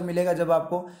आंसर मिलेगा जब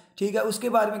आपको, ठीक है। उसके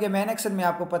बाद में क्या, मैन एक्शन में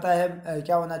आपको पता है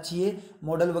क्या होना चाहिए,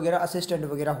 मॉडल वगैरह, असिस्टेंट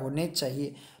वगैरह होने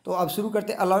चाहिए। तो अब शुरू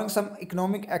करते हैं। अलाउइंग सम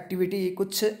इकोनॉमिक एक्टिविटी,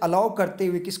 कुछ अलाउ करते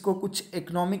हुए, किसको, कुछ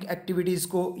इकोनॉमिक एक्टिविटीज़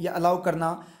को या अलाउ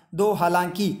करना। दो,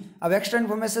 हालांकि, अब एक्स्ट्रा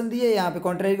इन्फॉर्मेशन दी है यहाँ पे,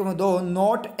 कॉन्ट्रेरी को दो,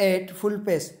 नॉट एट फुल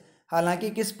पेस, हालांकि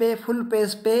किस पे, फुल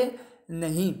पेस पे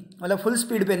नहीं, मतलब फुल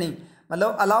स्पीड पे नहीं,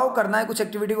 मतलब अलाउ करना है कुछ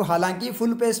एक्टिविटी को, हालांकि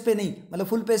फुल पेस पे नहीं, मतलब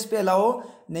फुल पेस पे अलाउ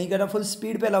नहीं करना, फुल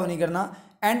स्पीड पे अलाउ नहीं करना।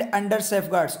 एंड अंडर सेफ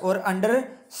गार्ड्स, और अंडर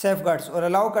सेफ गार्ड्स, और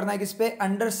अलाउ करना है किस पे,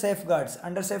 under safe guards.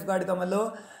 Under safe guard का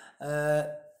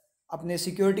मतलब अपने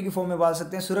सिक्योरिटी की फॉर्म में बात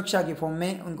सकते हैं, सुरक्षा की फॉर्म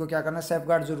में उनको क्या करना है, सेफ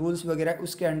गार्ड जो रूल्स वगैरह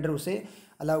उसके अंडर उसे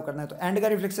अलाउ करना है। तो एंड का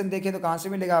रिफ्लेक्शन देखें तो कहाँ से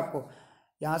मिलेगा आपको,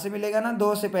 यहाँ से मिलेगा ना,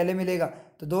 दो से पहले मिलेगा,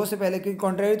 तो दो से पहले क्योंकि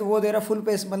कॉन्ट्रेरी तो वो दे रहा फुल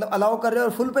पेस, मतलब अलाउ कर रहे हैं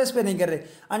और फुल पेस पे नहीं कर रहे।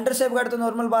 अंडर सेफ गार्ड तो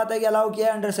नॉर्मल बात है कि अलाउ किया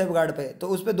है अंडर सेफ गार्ड पे, तो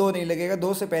उस पर दो नहीं लगेगा,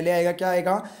 दो से पहले आएगा, क्या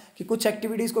आएगा कि कुछ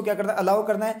एक्टिविटीज़ को क्या करना है, अलाउ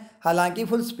करना है, हालांकि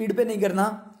फुल स्पीड पे नहीं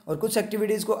करना, और कुछ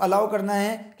एक्टिविटीज़ को अलाउ करना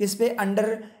है किस पे,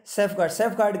 under safe guard.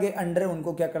 Safe guard के अंडर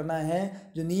उनको क्या करना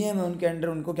है, जो नियम है उनके अंडर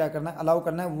उनको क्या करना है, अलाउ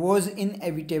करना है। वॉज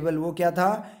इनएविटेबल, वो क्या था,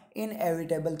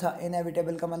 इनएविटेबल था।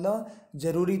 इनएविटेबल का मतलब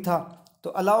जरूरी था, तो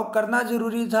अलाउ करना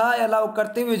जरूरी था या अलाउ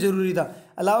करते हुए जरूरी था,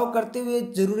 अलाउ करते हुए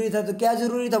जरूरी था। तो क्या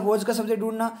जरूरी था, वॉज का सब्जेक्ट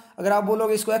ढूंढना। अगर आप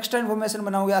बोलोगे इसको एक्स्ट्रा इन्फॉर्मेशन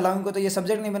बनाओगे अलाउइंग को, तो ये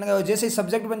सब्जेक्ट नहीं बनेगा, और जैसे ही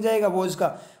सब्जेक्ट बन जाएगा वॉज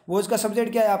का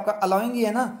सब्जेक्ट क्या है आपका, अलाउइंग ही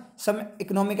है ना, सम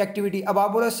इकोनॉमिक एक्टिविटी। अब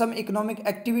आप बोलो सम इकोनॉमिक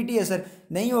एक्टिविटी है सर,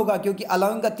 नहीं होगा, क्योंकि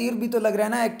अलाउइंग का तीर भी तो लग रहा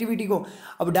है ना एक्टिविटी को।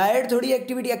 अब डायरेक्ट थोड़ी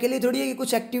एक्टिविटी अकेली थोड़ी है, कि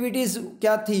कुछ एक्टिविटीज़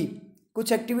क्या थी,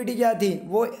 कुछ एक्टिविटी क्या थी,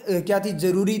 वो क्या थी,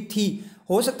 जरूरी थी,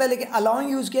 हो सकता है, लेकिन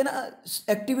अलाउइंग यूज किया ना,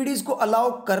 एक्टिविटीज़ को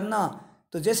अलाउ करना।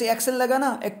 तो जैसे एक्शन लगा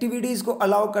ना, एक्टिविटीज़ को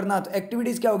अलाउ करना, तो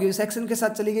एक्टिविटीज़ क्या होगी, उस एक्शन के साथ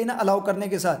चली गई ना, अलाउ करने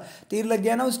के साथ तीर लग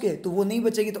गया ना उसके, तो वो नहीं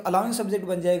बचेगी, तो अलाउइंग सब्जेक्ट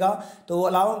बन जाएगा। तो वो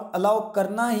अलाउ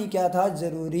करना ही क्या था,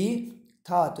 जरूरी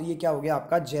था, तो ये क्या हो गया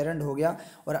आपका, जेरेंट हो गया।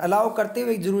 और अलाउ करते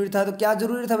हुए जरूरी था, तो क्या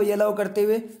जरूरी था भाई, अलाउ करते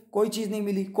हुए कोई चीज़ नहीं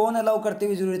मिली। कौन अलाउ करते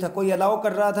हुए जरूरी था, कोई अलाउ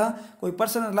कर रहा था, कोई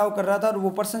पर्सन अलाउ कर रहा था, और वो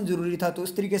पर्सन जरूरी था, तो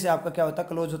उस तरीके से आपका क्या होता,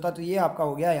 क्लोज होता। तो ये आपका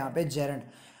हो गया यहाँ पे जेरेंट।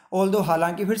 ऑल्दो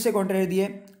हालांकि, फिर से कॉन्ट्रेरी दिए,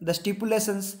 द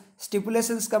स्टिपुलेशंस,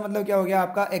 स्टिपुलेशंस का मतलब क्या हो गया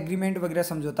आपका एग्रीमेंट वगैरह,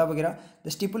 समझौता वगैरह, the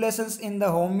स्टिपुलेशंस in the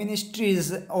home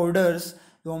ministries orders,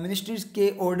 home ministries के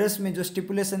ऑर्डर्स में जो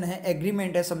स्टिपुलेशन है,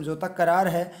 एग्रीमेंट है, समझौता करार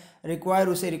है, रिक्वायर,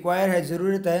 उसे रिक्वायर है,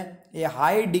 ज़रूरत है, ए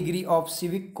high degree of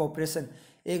civic cooperation,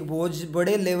 एक बहुत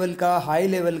बड़े लेवल का, हाई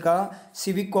लेवल का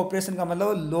सिविक कोऑपरेशन का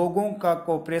मतलब लोगों का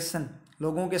कोऑपरेशन,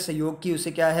 लोगों के सहयोग की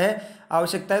उसे क्या है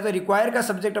आवश्यकता है। तो रिक्वायर का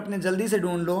सब्जेक्ट अपने जल्दी से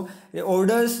ढूंढ लो।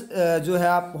 ऑर्डर्स जो है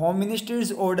आप होम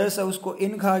मिनिस्ट्रीज ऑर्डर्स है उसको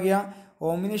इन खा गया,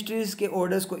 होम मिनिस्ट्रीज के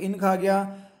ऑर्डर्स को इन खा गया।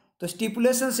 तो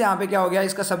स्टिपुलेशंस यहाँ पे क्या हो गया,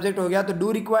 इसका सब्जेक्ट हो गया। तो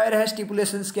डू रिक्वायर है,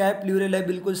 स्टिपुलेशंस क्या है, प्लूरल है,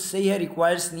 बिल्कुल सही है।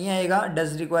 रिक्वायर्स नहीं आएगा,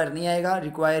 डज रिक्वायर नहीं आएगा,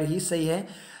 रिक्वायर ही सही है।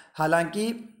 हालांकि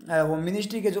होम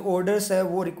मिनिस्ट्री के जो ऑर्डर्स है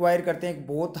वो रिक्वायर करते हैं एक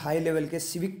बहुत हाई लेवल के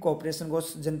सिविक कोऑपरेशन को,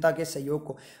 जनता के सहयोग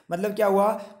को। मतलब क्या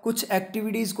हुआ, कुछ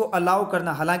एक्टिविटीज़ को अलाउ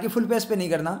करना, हालांकि फुल पेज पे नहीं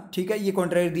करना, ठीक है, ये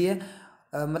कॉन्ट्रैक्ट दिए,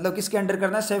 मतलब किसके अंडर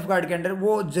करना, सेफ गार्ड के अंडर,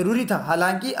 वो जरूरी था।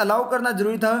 हालांकि अलाउ करना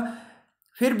जरूरी था,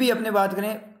 फिर भी अपने बात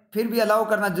करें, फिर भी अलाउ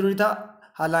करना जरूरी था।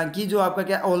 हालांकि जो आपका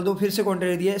क्या, ऑल्दो फिर से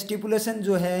कॉन्ट्रैक्ट दिया, स्टिपुलेशन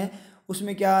जो है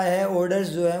उसमें क्या है, ऑर्डर्स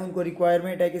जो है उनको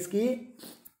रिक्वायरमेंट है किसकी,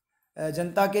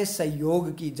 जनता के सहयोग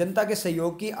की, जनता के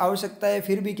सहयोग की आवश्यकता है,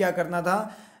 फिर भी क्या करना था,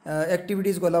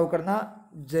 एक्टिविटीज़ को अलाउ करना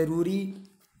जरूरी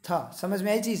था। समझ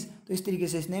में आई चीज़। तो इस तरीके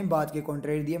से इसने बात के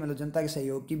कॉन्ट्रैक्ट दिए, मतलब जनता के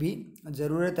सहयोग की भी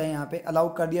ज़रूरत है, यहाँ पे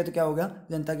अलाउ कर दिया तो क्या होगा,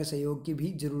 जनता के सहयोग की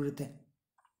भी ज़रूरत है।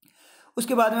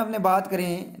 उसके बाद में अपने बात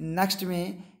करें नेक्स्ट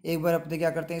में, एक बार अपने क्या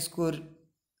करते हैं, इसको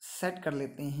सेट कर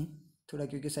लेते हैं थोड़ा,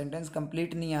 क्योंकि सेंटेंस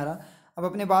कंप्लीट नहीं आ रहा। अब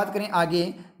अपने बात करें आगे,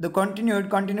 द कॉन्टिन्यूड,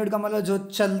 कॉन्टिन्यूड का मतलब जो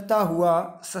चलता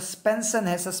हुआ, सस्पेंशन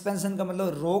है, सस्पेंशन का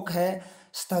मतलब रोक है,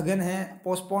 स्थगन है,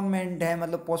 पोस्टपोनमेंट है,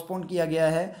 मतलब पोस्टपोन किया गया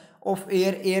है, ऑफ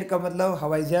एयर, एयर का मतलब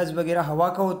हवाई जहाज वगैरह, हवा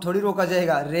का थोड़ी रोका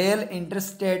जाएगा, rail,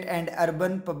 interstate and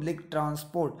urban public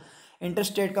transport,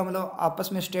 interstate का मतलब आपस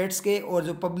में स्टेट्स के, और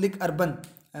जो पब्लिक अर्बन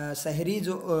शहरी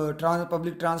जो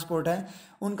पब्लिक ट्रांसपोर्ट है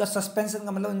उनका सस्पेंशन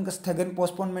का मतलब उनका स्थगन,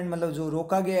 पोस्टपोनमेंट मतलब जो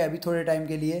रोका गया है अभी थोड़े टाइम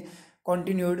के लिए,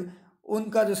 कॉन्टिन्यूड,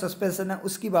 उनका जो सस्पेंशन है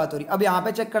उसकी बात हो रही। अब यहाँ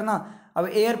पे चेक करना, अब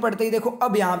एयर पढ़ते ही देखो,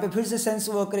 अब यहाँ पे फिर से सेंस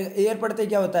वर्क करेगा। एयर पढ़ते ही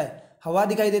क्या होता है, हवा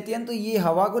दिखाई देती है ना, तो ये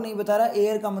हवा को नहीं बता रहा,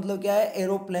 एयर का मतलब क्या है,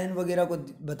 एरोप्लेन वगैरह को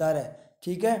बता रहा है,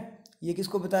 ठीक है। ये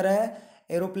किसको बता रहा है,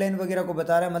 एरोप्लेन वगैरह को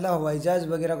बता रहा है, मतलब हवाई जहाज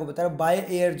वगैरह को बता रहा है। बाय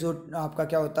एयर जो आपका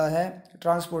क्या होता है,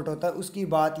 ट्रांसपोर्ट होता है, उसकी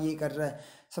बात ये कर रहा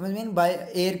है। समझ में, बाय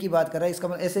एयर की बात कर रहा है। इसका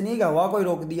मतलब ऐसे नहीं कि हवा को ही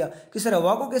रोक दिया, कि सर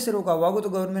हवा को कैसे रोका, हवा को तो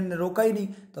गवर्नमेंट ने रोका ही नहीं,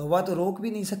 तो हवा तो रोक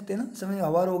भी नहीं सकते ना। समझ में,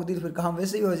 हवा रोक दी तो फिर काम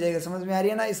वैसे ही हो जाएगा। समझ में आ रही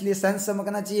है ना, इसलिए सेंस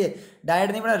समझना चाहिए।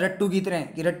 डायरेक्ट नहीं बना रट्टू की तरह,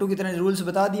 कि रट्टू की तरह रूल्स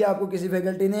बता दिया आपको किसी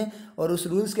फैकल्टी ने, और उस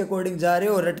रूल्स के अकॉर्डिंग जा रहे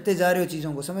हो और रटते जा रहे हो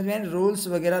चीज़ों को। समझ में, रूल्स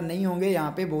वगैरह नहीं होंगे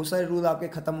यहाँ पे, बहुत सारे रूल आपके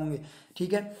खत्म होंगे,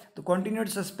 ठीक है। तो कॉन्टिन्यूड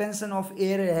सस्पेंशन ऑफ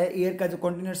एयर है, एयर का जो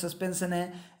कॉन्टिन्यूड सस्पेंशन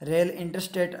है, rail,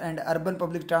 interstate and urban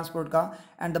public transport का,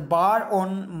 and the bar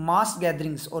on mass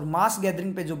gatherings, और मास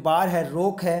गैदरिंग पे जो बार है,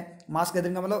 रोक है, मास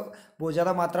गैदरिंग का मतलब बहुत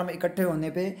ज़्यादा मात्रा में इकट्ठे होने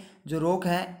पे जो रोक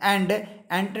है, एंड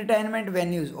एंटरटेनमेंट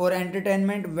वेन्यूज़, और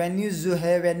एंटरटेनमेंट वेन्यूज़ जो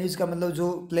है, वेन्यूज़ का मतलब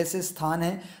जो प्लेसेस, स्थान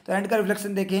है। तो एंड का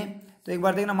रिफ्लेक्शन देखें तो एक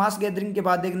बार देखना, मास गैदरिंग के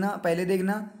बाद देखना, पहले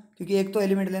देखना, क्योंकि एक तो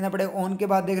एलिमेंट लेना पड़ेगा, ऑन के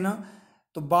बाद देखना।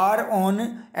 तो बार ऑन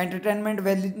एंटरटेनमेंट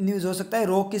वेन्यूज़ हो सकता है,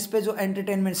 रोक किस पे, जो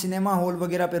एंटरटेनमेंट, सिनेमा हॉल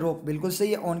वगैरह पे रोक, बिल्कुल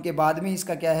सही है। ऑन के बाद में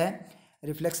इसका क्या है,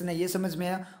 रिफ्लेक्शन है, ये समझ में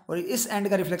आया। और इस एंड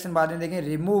का रिफ्लेक्शन बाद में देखें,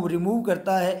 रिमूव, रिमूव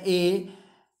करता है, ए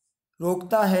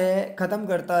रोकता है, खत्म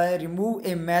करता है, remove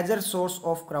A major source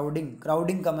of crowding,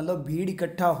 crowding का मतलब भीड़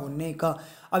इकट्ठा होने का।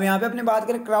 अब यहाँ पे अपने बात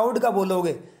करें क्राउड का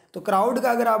बोलोगे, तो क्राउड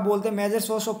का अगर आप बोलते हैं मेजर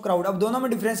सोर्स ऑफ क्राउड, अब दोनों में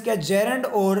डिफरेंस क्या है, जेरेंड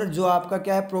और जो आपका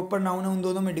क्या है प्रॉपर नाउन है, उन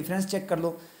दोनों में डिफरेंस चेक कर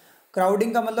लो।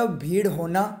 क्राउडिंग का मतलब भीड़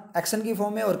होना, एक्शन की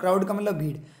फॉर्म में, और क्राउड का मतलब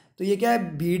भीड़। तो ये क्या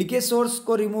है, भीड़ के सोर्स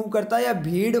को रिमूव करता है, या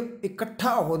भीड़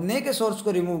इकट्ठा होने के सोर्स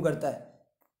को रिमूव करता है।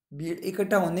 भीड़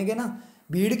इकट्ठा होने के ना,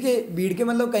 भीड़ के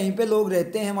मतलब कहीं पे लोग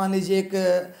रहते हैं, मान लीजिए एक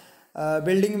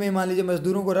बिल्डिंग में मान लीजिए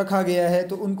मजदूरों को रखा गया है,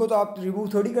 तो उनको तो आप रिमूव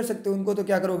थोड़ी कर सकते हो, उनको तो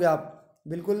क्या करोगे आप,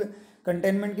 बिल्कुल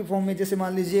कंटेनमेंट की फॉर्म में। जैसे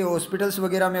मान लीजिए हॉस्पिटल्स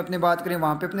वगैरह में अपने बात करें,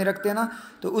 वहाँ पे अपने रखते हैं ना,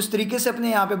 तो उस तरीके से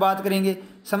अपने यहाँ पे बात करेंगे।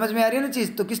 समझ में आ रही है ना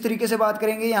चीज़। तो किस तरीके से बात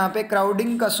करेंगे, यहाँ पे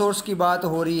क्राउडिंग का सोर्स की बात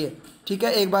हो रही है, ठीक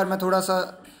है। एक बार मैं थोड़ा सा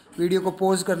वीडियो को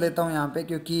पॉज कर लेता हूँ यहाँ पे,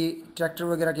 क्योंकि ट्रैक्टर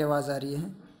वगैरह की आवाज़ आ रही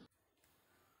है।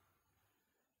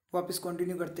 वापस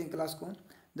कंटिन्यू करते हैं क्लास को।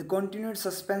 The continued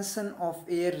suspension of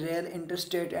air, rail,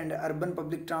 interstate and urban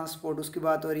public transport, उसकी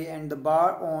बात हो रही है। And the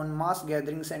bar on mass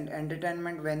gatherings and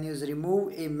entertainment venues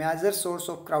remove A major source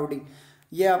of crowding.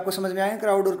 ये आपको समझ में आया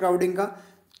क्राउड और क्राउडिंग का,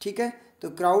 ठीक है। तो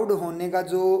क्राउड होने का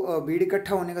जो भीड़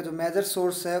इकट्ठा होने का जो मेजर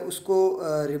सोर्स है उसको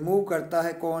रिमूव करता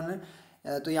है कौन,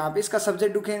 तो यहाँ पे इसका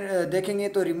सब्जेक्ट देखेंगे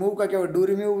तो रिमूव का क्या होगा, डू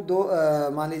रिमूव, दो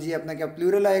मान लीजिए अपना क्या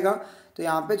प्लूरल आएगा। तो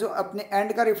यहाँ पे जो अपने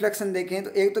एंड का रिफ्लेक्शन देखें तो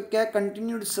एक तो क्या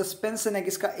कंटिन्यूड सस्पेंशन है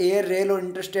किसका, एयर, रेल और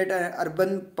इंटरस्टेट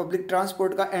अर्बन पब्लिक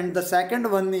ट्रांसपोर्ट का, and the second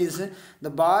one is the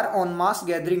bar on mass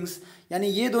gatherings. यानी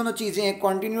ये दोनों चीज़ें हैं,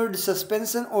 कंटिन्यूड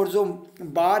सस्पेंशन और जो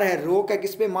बार है, रोक है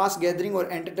किस पे, मास गैदरिंग और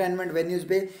एंटरटेनमेंट वेन्यूज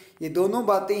पे। ये दोनों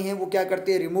बातें हैं वो क्या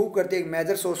करती है, रिमूव करती है एक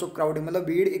मेजर सोर्स ऑफ क्राउडिंग, मतलब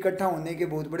भीड़ इकट्ठा होने के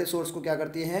बहुत बड़े सोर्स को क्या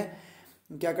करती है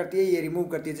ये रिमूव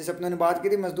करती है। जैसे अपने ने बात की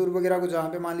थी मजदूर वगैरह को जहाँ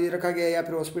पे मान लीजिए रखा गया, या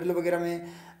फिर हॉस्पिटल वगैरह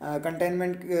में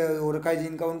कंटेनमेंट हो रखा है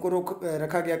जिनका, उनको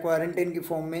रखा गया क्वारंटाइन की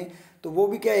फॉर्म में, तो वो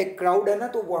भी क्या एक क्राउड है ना,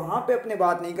 तो वहाँ पे अपने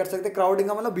बात नहीं कर सकते। क्राउडिंग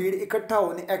का मतलब भीड़ इकट्ठा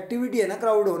होने, एक्टिविटी है ना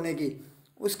क्राउड होने की,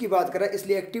 उसकी बात कर रहा है,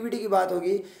 इसलिए एक्टिविटी की बात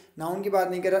होगी, नाउन की बात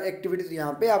नहीं कर रहा, एक्टिविटी। तो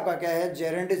यहाँ पे आपका क्या है,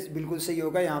 जेरेंट बिल्कुल सही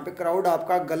होगा। यहाँ पे क्राउड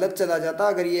आपका गलत चला जाता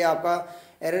अगर ये आपका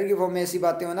एरर की फॉर्म में ऐसी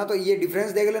बातें हो ना, तो ये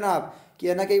डिफरेंस देख लेना आप कि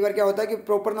है ना, कई बार क्या होता है कि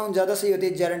प्रॉपर नाउन ज़्यादा सही होती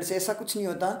है जेरेंट से, ऐसा कुछ नहीं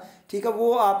होता, ठीक है।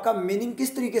 वो आपका मीनिंग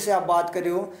किस तरीके से आप बात कर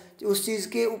रहे हो उस चीज़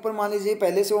के ऊपर, मान लीजिए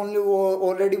पहले से ओनली वो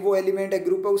ऑलरेडी वो एलिमेंट है,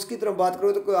 ग्रुप है, उसकी तरफ बात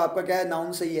करो तो आपका क्या है,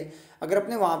 नाउन सही है। अगर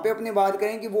अपने वहाँ पे अपने बात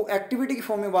करें कि वो एक्टिविटी की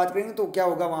फॉर्म में बात करेंगे तो क्या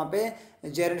होगा वहाँ पे,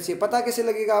 जेरेंट से। पता कैसे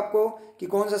लगेगा आपको कि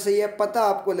कौन सा सही है, पता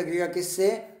आपको लगेगा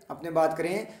किससे, अपने बात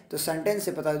करें तो सेंटेंस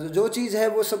से पता है। जो चीज़ है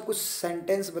वो सब कुछ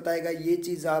सेंटेंस बताएगा, ये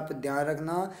चीज़ आप ध्यान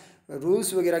रखना।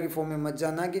 रूल्स वगैरह की फॉर्म में मत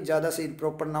जाना कि ज़्यादा सही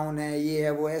प्रॉपर नाउन है, ये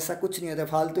है वो, ऐसा कुछ नहीं होता,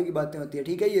 फालतू की बातें होती है,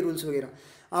 ठीक है। ये रूल्स वगैरह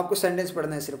आपको सेंटेंस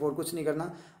पढ़ना है सिर्फ, और कुछ नहीं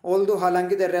करना। ऑल दो,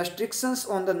 हालांकि the restrictions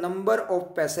on the number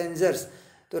of passengers,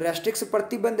 तो रेस्ट्रिक्स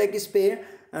प्रतिबंध है किस पे,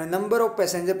 नंबर ऑफ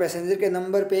पैसेंजर के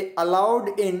नंबर पे, अलाउ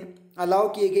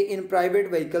किए गए इन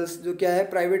प्राइवेट व्हीकल्स, जो क्या है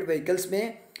प्राइवेट व्हीकल्स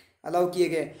में अलाउ किए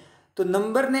गए। तो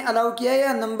नंबर ने अलाउ किया है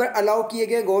या नंबर अलाउ किए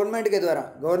गए गवर्नमेंट के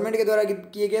द्वारा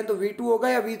किए गए, तो V2 होगा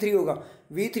या V3 होगा,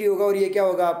 V3 होगा, और ये क्या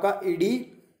होगा आपका ईडी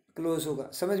क्लोज होगा।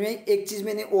 समझ में आई। एक चीज़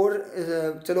मैंने और,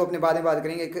 चलो अपने बाद में बात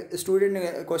करेंगे। एक स्टूडेंट ने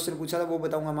क्वेश्चन पूछा था, वो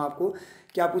बताऊंगा मैं आपको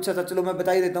क्या पूछा था, चलो मैं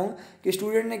बता ही देता हूँ कि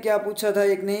स्टूडेंट ने क्या पूछा था।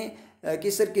 एक ने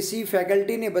कि सर किसी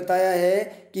फैकल्टी ने बताया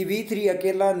है कि V3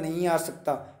 अकेला नहीं आ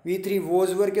सकता, V3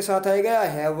 वॉज वर के साथ आएगा या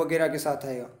हैव वगैरह के साथ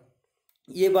आएगा।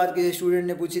 ये बात किसी स्टूडेंट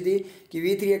ने पूछी थी कि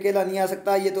V3 अकेला नहीं आ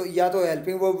सकता, ये तो या तो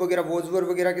हेल्पिंग वर्ब वगैरह वॉज वर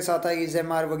वगैरह के साथ आएगा, इज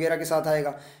एम आर वगैरह के साथ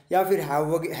आएगा, या फिर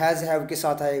हैज़ हैव के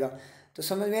साथ आएगा। तो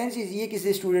समझ में आई चीज़, ये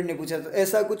किसी स्टूडेंट ने पूछा। तो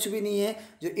ऐसा कुछ भी नहीं है,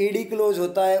 जो ईडी क्लोज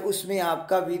होता है उसमें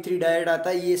आपका V3 डायरेक्ट आता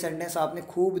है। ये सेंटेंस आपने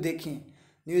खूब देखे हैं,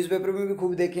 न्यूज़पेपर में भी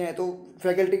खूब देखे हैं। तो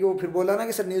फैकल्टी को फिर बोला ना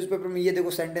कि सर न्यूज़पेपर में ये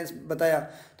देखो सेंटेंस बताया,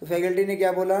 तो फैकल्टी ने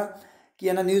क्या बोला कि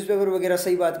है ना न्यूज़पेपर वगैरह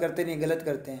सही बात करते नहीं, गलत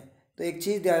करते हैं। तो एक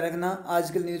चीज़ ध्यान रखना,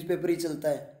 आजकल न्यूज़पेपर ही चलता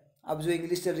है। अब जो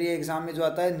इंग्लिश चल रही है एग्जाम में जो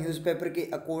आता है न्यूज़पेपर के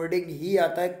अकॉर्डिंग ही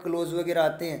आता है, क्लोज वगैरह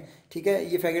आते हैं, ठीक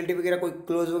है। ये फैकल्टी वगैरह कोई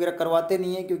क्लोज वगैरह करवाते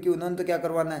नहीं है, क्योंकि उन्होंने तो क्या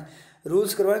करवाना है,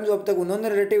 रूल्स करवाएंगे। जो अब तक उन्होंने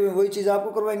रटे हुए वही चीज़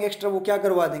आपको करवाएंगे एक्स्ट्रा, वो क्या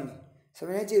करवा देंगे,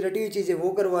 समझना चाहिए, रटी हुई चीज़ें वो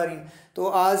करवा रही हैं। तो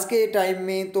आज के टाइम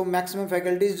में तो मैक्सिमम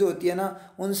फैकल्टीज़ जो होती है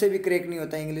ना, उनसे भी क्रैक नहीं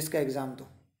होता इंग्लिश का एग्ज़ाम। तो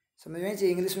समझ में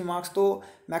चाहिए, इंग्लिश में मार्क्स तो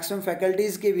मैक्सिमम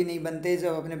फैकल्टीज़ के भी नहीं बनते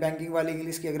जब अपने बैंकिंग वाली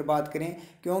इंग्लिश की अगर बात करें।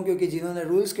 क्यों? क्योंकि जिन्होंने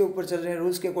रूल्स के ऊपर चल रहे हैं,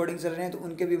 रूल्स के अकॉर्डिंग चल रहे हैं, तो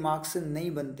उनके भी मार्क्स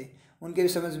नहीं बनते, उनके भी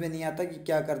समझ में नहीं आता कि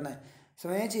क्या करना है।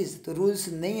 समझ में चीज़, तो रूल्स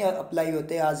नहीं अप्लाई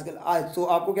होते आजकल। आज तो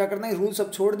आपको क्या करना है, रूल्स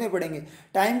अब छोड़ने पड़ेंगे।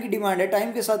 टाइम की डिमांड है,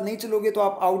 टाइम के साथ नहीं चलोगे तो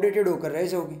आप आउटडेटेड होकर रह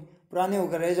जाओगे, पुराने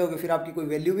होकर रह जाओगे, फिर आपकी कोई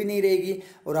वैल्यू भी नहीं रहेगी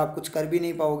और आप कुछ कर भी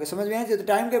नहीं पाओगे। समझ में आए? तो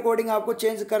टाइम के अकॉर्डिंग आपको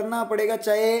चेंज करना पड़ेगा,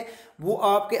 चाहे वो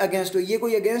आपके अगेंस्ट हो। ये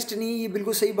कोई अगेंस्ट नहीं, ये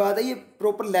बिल्कुल सही बात है, ये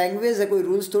प्रॉपर लैंग्वेज है, कोई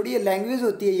रूल्स थोड़ी है, लैंग्वेज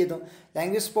होती है। ये तो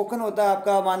लैंग्वेज स्पोकन होता है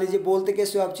आपका, मान लीजिए बोलते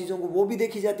कैसे हो आप चीज़ों को, वो भी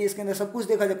देखी जाती है, इसके अंदर सब कुछ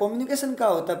देखा जाए। कम्युनिकेशन का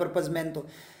होता है पर्पज मेन। तो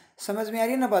समझ में आ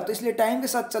रही है ना बात? तो इसलिए टाइम के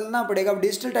साथ चलना पड़ेगा। अब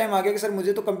डिजिटल टाइम आ गया कि सर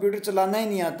मुझे तो कंप्यूटर चलाना ही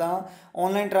नहीं आता,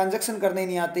 ऑनलाइन ट्रांजैक्शन करने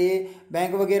नहीं आते,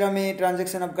 बैंक वगैरह में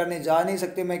ट्रांजैक्शन अब करने जा नहीं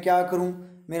सकते, मैं क्या करूं,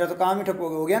 मेरा तो काम ही ठप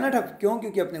हो गया ना ठप। क्यों?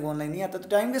 क्योंकि अपने को ऑनलाइन नहीं आता। तो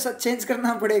टाइम के साथ चेंज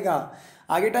करना पड़ेगा।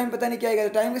 आगे टाइम पता नहीं क्या आएगा,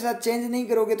 टाइम के साथ चेंज नहीं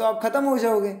करोगे तो आप खत्म हो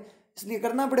जाओगे। इसलिए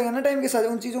करना पड़ेगा ना टाइम के साथ,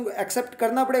 उन चीज़ों को एक्सेप्ट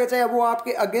करना पड़ेगा, चाहे वो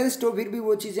आपके अगेंस्ट हो, फिर भी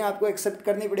वो चीज़ें आपको एक्सेप्ट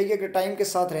करनी पड़ेगी अगर टाइम के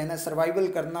साथ रहना है, सर्वाइवल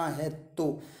करना है।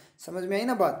 तो समझ में आई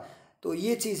ना बात? तो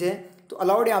ये चीज़ है। तो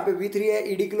अलाउड यहाँ पे V3 है,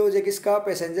 ईडी क्लोज है किसका,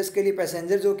 पैसेंजर्स के लिए।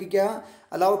 पैसेंजर जो कि क्या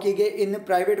अलाउ किए गए इन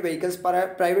प्राइवेट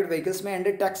व्हीकल्स में, एंड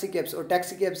टैक्सी कैब्स और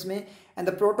टैक्सी कैब्स में, and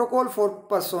the protocol for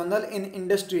personnel in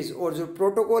industries, और जो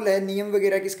प्रोटोकॉल है, नियम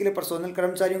वगैरह किसके लिए, पर्सोनल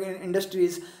कर्मचारियों के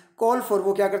इंडस्ट्रीज। कॉल फॉर,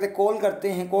 वो क्या करते हैं, कॉल करते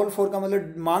हैं। कॉल फॉर का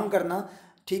मतलब मांग करना,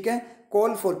 ठीक है।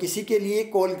 कॉल फॉर किसी के लिए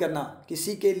कॉल करना,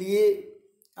 किसी के लिए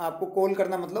आपको कॉल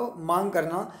करना मतलब मांग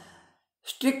करना।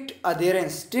 स्ट्रिक्ट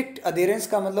अधेरेंस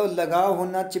का मतलब लगाव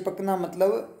होना, चिपकना,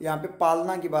 मतलब यहाँ पे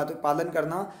पालना की बात है, पालन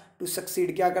करना। टू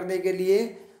सक्सीड क्या करने के लिए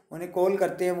उन्हें कॉल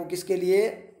करते हैं, वो किसके लिए,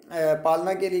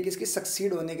 पालना के लिए, किसकी,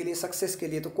 सक्सीड होने के लिए, सक्सेस के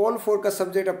लिए। तो कॉल फॉर का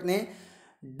सब्जेक्ट अपने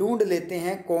ढूंढ लेते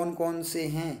हैं कौन कौन से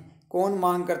हैं। कौन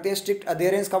मांग करते हैं? स्ट्रिक्ट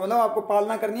अधेरेंस का मतलब आपको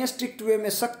पालना करनी है, स्ट्रिक्ट वे में,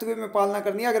 सख्त वे में पालना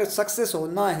करनी है। अगर सक्सेस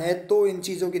होना है तो इन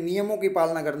चीज़ों के नियमों की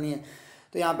पालना करनी है।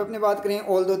 तो यहाँ पे अपने बात करें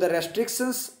ऑल दो द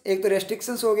रेस्ट्रिक्शंस, एक तो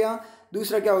रेस्ट्रिक्शंस हो गया,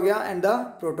 दूसरा क्या हो गया, एंड द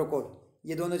प्रोटोकॉल।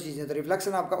 ये दोनों चीज़ें, तो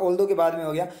रिफ्लेक्शन आपका ऑल दो के बाद में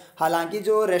हो गया। हालांकि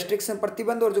जो रेस्ट्रिक्शन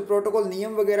प्रतिबंध और जो प्रोटोकॉल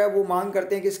नियम वगैरह वो मांग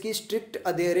करते हैं कि इसकी स्ट्रिक्ट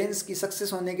अधेरेंस की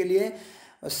सक्सेस होने के लिए,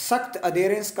 सख्त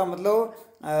अधेरेंस का मतलब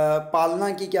पालना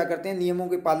की क्या करते हैं, नियमों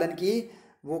के पालन की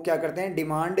वो क्या करते हैं,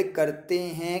 डिमांड करते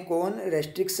हैं। कौन?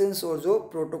 रेस्ट्रिक्शंस और जो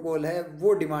प्रोटोकॉल है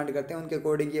वो डिमांड करते हैं, उनके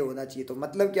अकॉर्डिंग ये होना चाहिए। तो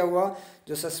मतलब क्या हुआ,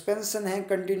 जो सस्पेंशन है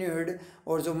कंटिन्यूड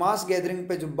और जो मास गैदरिंग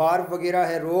पे जो बार वगैरह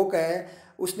है, रोक है,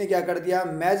 उसने क्या कर दिया,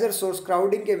 मेजर सोर्स,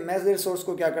 क्राउडिंग के मेजर सोर्स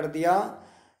को क्या कर दिया,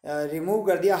 रिमूव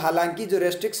कर दिया। हालांकि जो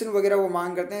रेस्ट्रिक्शन वगैरह वो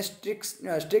मांग करते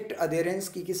हैं स्ट्रिक्ट अधेरेंस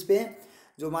की, किस पे,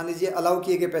 जो मान लीजिए अलाउ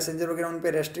किए गए पैसेंजर वगैरह उन पे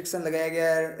रेस्ट्रिक्शन लगाया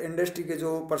गया है, इंडस्ट्री के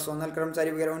जो पर्सनल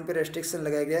कर्मचारी वगैरह उन पे रेस्ट्रिक्शन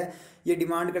लगाया गया है। ये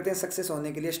डिमांड करते हैं सक्सेस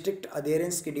होने के लिए, स्ट्रिक्ट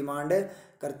अधेरेंस की डिमांड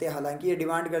करते हैं। हालांकि ये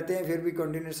डिमांड करते हैं, फिर भी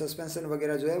कंटिन्यूस सस्पेंशन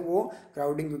वगैरह जो है वो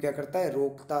क्राउडिंग को क्या करता है,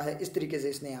 रोकता है। इस तरीके से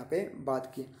इसने यहाँ पे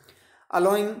बात की।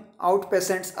 अलाउइंग आउट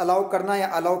पेशेंट्स, अलाउ करना या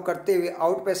अलाउ करते हुए।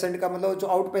 आउट पेशेंट का मतलब जो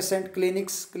आउट पेशेंट,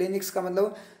 क्लिनिक्स का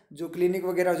मतलब जो क्लिनिक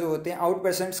वगैरह जो होते हैं। आउट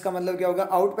पेशेंट्स का मतलब क्या होगा,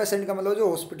 आउट पेशेंट का मतलब जो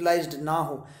हॉस्पिटलाइज्ड ना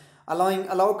हो। अलाउइंग,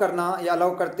 अलाउ करना या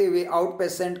अलाउ करते हुए आउट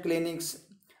पेशेंट क्लिनिक्स।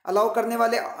 अलाउ करने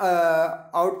वाले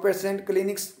आउट पेशेंट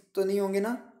क्लिनिक्स तो नहीं होंगे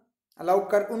ना, अलाउ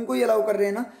कर, उनको ही अलाउ कर रहे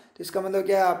हैं ना। तो इसका मतलब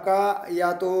क्या है आपका,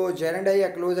 या तो जेरेंड है या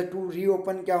क्लोज है, टू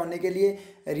रीओपन, क्या होने के लिए,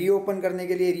 रीओपन करने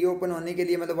के लिए, रीओपन होने के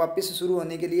लिए मतलब वापस से शुरू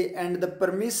होने के लिए। एंड द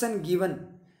परमिशन गिवन,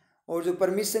 और जो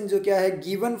परमिशन जो क्या है,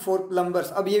 गिवन फॉर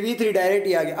प्लम्बर्स। अब ये V3 डायरेक्ट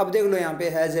ही आ गया। अब देख लो यहाँ पे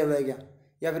हैज है क्या,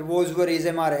 या फिर was were is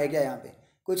M R है क्या, यहाँ पे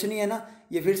कुछ नहीं है ना,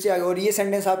 ये फिर से आ गया। और ये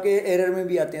सेंटेंस आपके एरर में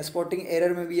भी आते हैं, स्पॉटिंग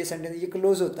एरर में भी ये सेंटेंस, ये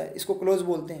क्लोज होता है, इसको क्लोज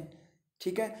बोलते हैं,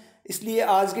 ठीक है। इसलिए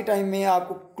आज के टाइम में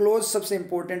आपको क्लोज सबसे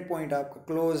इंपॉर्टेंट पॉइंट, आपका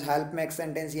क्लोज, हेल्प मैक्स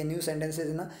सेंटेंस, ये न्यू सेंटेंसेज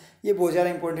है ना, ये बहुत ज़्यादा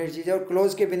इंपॉर्टेंट चीज़ है। और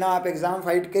क्लोज के बिना आप एग्जाम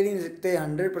फाइट कर ही नहीं सकते,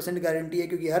 100% गारंटी है,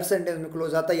 क्योंकि हर सेंटेंस में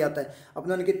क्लोज आता ही आता है।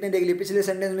 अपनों ने कितने देख लिए, पिछले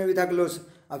सेंटेंस में भी था क्लोज,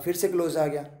 अब फिर से क्लोज आ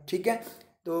गया, ठीक है।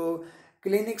 तो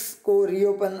क्लिनिक्स को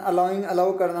रीओपन, अलाउइंग,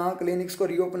 अलाउ करना, क्लिनिक्स को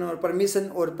रीओपन, और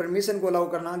परमिशन को अलाउ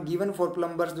करना, गिवन फॉर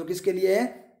प्लम्बर्स, जो किसके लिए है,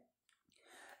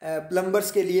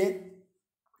 प्लम्बर्स के लिए।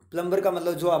 प्लम्बर का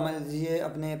मतलब जो ये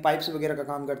अपने पाइप्स वगैरह का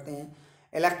काम करते हैं।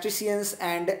 Electricians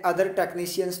and other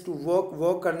technicians to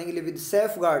work करने के लिए विद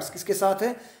सेफ गार्ड्स, किसके साथ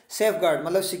है, सेफ गार्ड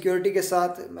मतलब सिक्योरिटी के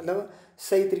साथ, मतलब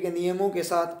सही तरीके नियमों के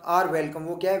साथ। आर वेलकम,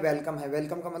 वो क्या है, वेलकम है,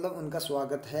 वेलकम का मतलब उनका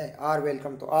स्वागत है, आर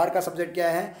वेलकम। तो आर का सब्जेक्ट क्या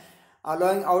है,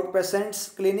 allowing out patients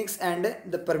clinics and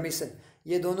the permission.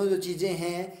 ये दोनों जो चीज़ें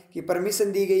हैं कि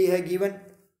परमिशन दी गई है, गिवन,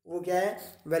 वो क्या है,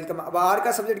 वेलकम। अब आर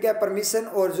का सब्जेक्ट क्या है, परमिशन,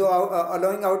 और जो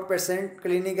अलाउइंग आउट पेशेंट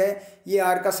क्लिनिक है ये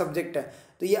आर का सब्जेक्ट है।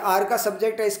 तो ये आर का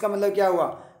सब्जेक्ट है, इसका मतलब क्या हुआ,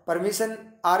 परमिशन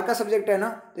आर का सब्जेक्ट है ना,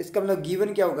 तो इसका मतलब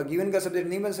गिवन क्या होगा, गिवन का सब्जेक्ट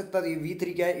नहीं बन सकता। तो ये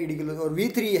V3 क्या है, ईडी, और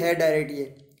V3 है डायरेक्ट,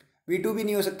 ये V2 भी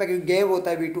नहीं हो सकता क्योंकि गैप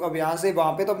होता है V2। अब यहाँ से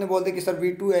वहाँ पे तो अपने बोलते कि सर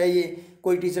V2 है, ये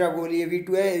कोई टीचर आप बोलिए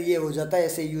V2 है, ये हो जाता है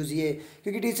ऐसे यूज ये,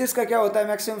 क्योंकि टीचर्स का क्या होता है,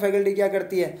 मैक्सिमम फैकल्टी क्या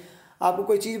करती है, आपको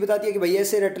कोई चीज़ बताती है कि भैया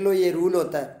ऐसे रट लो, ये रूल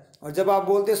होता है। और जब आप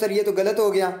बोलते हो सर ये तो गलत हो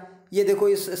गया, ये देखो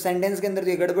इस सेंटेंस के अंदर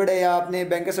ये गड़बड़ है, या आपने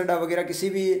बैंक सड्डा वगैरह किसी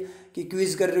भी की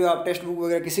क्विज़ कर रहे हो, आप टेक्स्ट बुक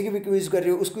वगैरह किसी की भी क्विज़ कर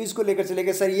रहे हो, उस क्विज़ को लेकर चले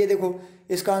गए, सर ये देखो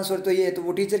इसका आंसर तो ये है, तो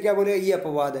वो टीचर क्या बोलेगा, ये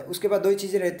अपवाद है। उसके बाद दो ही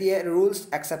चीज़ें रहती है, रूल्स,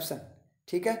 एक्सेप्शन,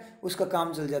 ठीक है, उसका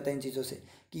काम चल जाता है इन चीज़ों से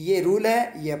कि ये रूल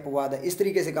है, ये अपवाद है, इस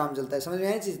तरीके से काम चलता है, समझ में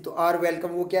आई चीज़। तो आर वेलकम,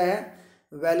 वो क्या है,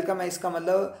 वेलकम है, इसका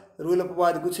मतलब रूल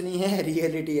अपवाद कुछ नहीं है,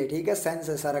 रियलिटी है, ठीक है, सेंस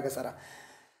है सारा का सारा।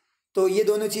 तो ये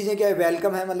दोनों चीज़ें क्या है,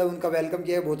 वेलकम है, मतलब उनका वेलकम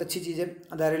किया है, बहुत अच्छी चीज़ है।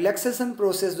 द रिलैक्सेशन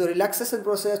प्रोसेस, जो रिलैक्सेशन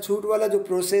प्रोसेस, छूट वाला जो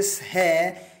प्रोसेस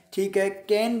है, ठीक है,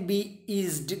 can be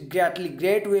eased greatly,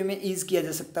 great way में ईज किया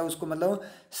जा सकता है उसको, मतलब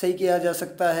सही किया जा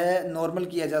सकता है, नॉर्मल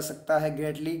किया जा सकता है,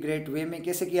 ग्रेटली, ग्रेट वे में।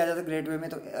 कैसे किया जा सकता है ग्रेट वे में,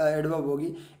 तो एडवर्ब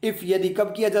होगी। इफ़, यदि,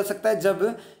 कब किया जा सकता है,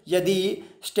 जब, यदि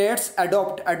स्टेट्स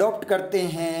अडॉप्ट करते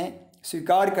हैं,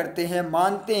 स्वीकार करते हैं,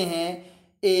 मानते हैं,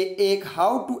 एक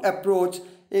how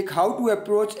to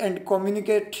approach and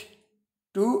communicate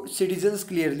to citizens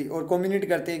clearly, और कम्युनिकेट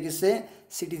करते हैं किससे,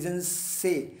 सिटीजन्स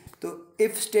से। तो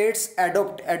इफ स्टेट्स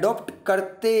अडॉप्ट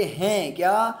करते हैं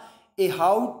क्या, ए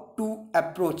हाउ टू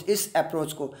अप्रोच, इस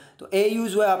अप्रोच को, तो ए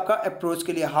यूज हुआ है आपका अप्रोच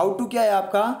के लिए। हाउ टू क्या है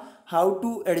आपका, हाउ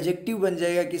टू एडजेक्टिव बन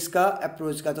जाएगा किसका,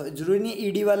 अप्रोच का। तो जरूरी नहीं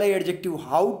ईडी वाला एडजेक्टिव,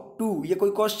 हाउ टू, ये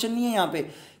कोई क्वेश्चन नहीं है यहाँ पे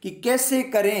कि कैसे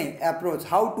करें अप्रोच,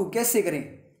 हाउ टू कैसे करें,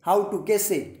 हाउ टू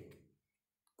कैसे,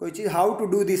 कोई चीज़ हाउ टू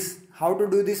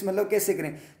डू दिस मतलब कैसे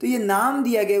करें। तो ये नाम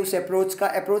दिया गया उस अप्रोच का,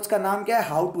 अप्रोच का नाम क्या है,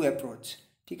 हाउ टू अप्रोच,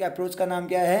 ठीक है। अप्रोच का नाम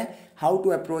क्या है, हाउ टू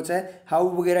अप्रोच है, हाउ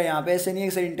वगैरह यहाँ पे ऐसे नहीं है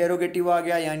कि सर इंटेरोगेटिव आ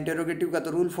गया, या इंटेरोगेटिव का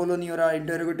तो रूल फॉलो नहीं हो रहा।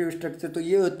 इंटेरोगेटिव स्ट्रक्चर तो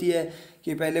ये होती है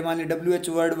कि पहले मान ली WH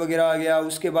वर्ड वगैरह आ गया,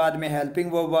 उसके बाद में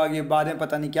हेल्पिंग वर्ब आ गया, बाद में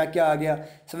पता नहीं क्या क्या आ गया,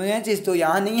 समझ में चीज़, तो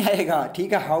यहाँ नहीं आएगा,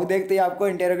 ठीक है। हाउ देखते हैं आपको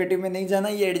इंटेरोगेटिव में नहीं जाना,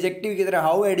 ये एडजेक्टिव की तरह,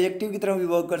 हाउ एडजेक्टिव की तरह भी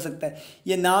वर्क कर सकता है।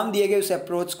 ये नाम दिए गए उस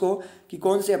अप्रोच को कि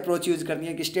कौन सी अप्रोच यूज़ करनी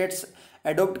है, कि स्टेट्स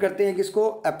अडोप्ट करते हैं किसको,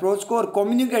 अप्रोच को, और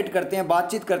कम्युनिकेट करते हैं,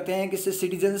 बातचीत करते हैं किससे,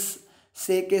 सिटीजन्स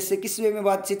से। कैसे, किस वे में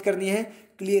बातचीत करनी है,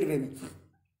 क्लियर वे में।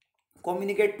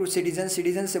 कम्युनिकेट टू सिटीजन,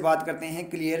 सिटीजन से बात करते हैं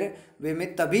क्लियर वे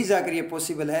में, तभी जाकर ये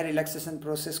पॉसिबल है रिलैक्सेशन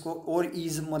प्रोसेस को और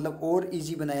और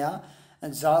ईजी बनाया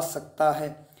जा सकता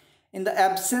है। In the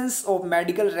absence of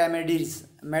medical remedies,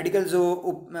 medical जो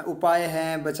उपाय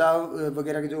हैं, बचाव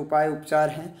वगैरह के जो उपाय उपचार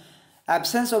हैं,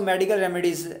 एब्सेंस ऑफ मेडिकल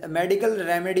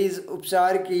रेमेडीज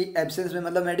उपचार की एब्सेंस में,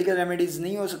 मतलब मेडिकल रेमेडीज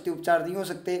नहीं हो सकती, उपचार नहीं हो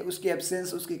सकते, उसकी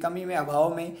एब्सेंस, उसकी कमी में,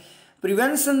 अभाव में,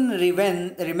 प्रिवेंशन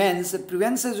रिमेन्स,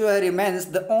 प्रिवेंशन जो है remains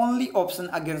the only option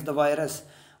against the virus,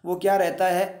 वो क्या रहता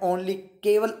है, ओनली,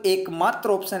 केवल एकमात्र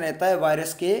ऑप्शन रहता है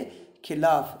वायरस के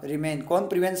खिलाफ। रिमेन कौन,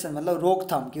 प्रिवेंशन मतलब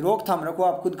रोकथाम, की रोकथाम रखो,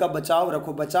 आप खुद का बचाव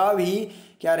रखो, बचाव ही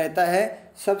क्या रहता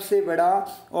है, सबसे बड़ा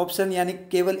ऑप्शन, यानी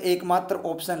केवल एकमात्र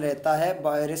ऑप्शन रहता है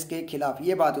वायरस के खिलाफ।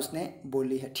 ये बात उसने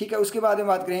बोली है, ठीक है। उसके बाद में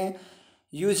बात करें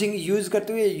यूज़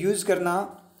करते हुए, यूज़ करना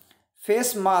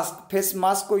फेस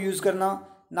मास्क को यूज़ करना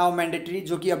नाउ मैंडेटरी,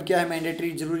 जो कि अब क्या है, मैंडेटरी,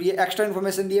 जरूरी है। एक्स्ट्रा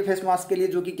इन्फॉर्मेशन दी है फेस मास्क के लिए,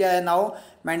 जो कि क्या है, नाउ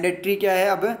मैंडेटरी क्या है,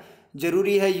 अब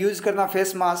जरूरी है यूज़ करना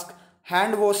फेस मास्क।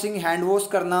 हैंड वॉश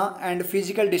करना, एंड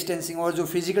फिजिकल डिस्टेंसिंग, और जो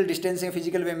फिजिकल डिस्टेंसिंग,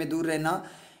 फिजिकल वे में दूर रहना,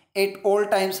 at all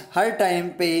times, her time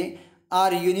पे,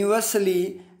 are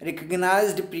universally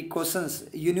recognised precautions,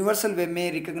 universal वे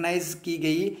में रिकग्नाइज की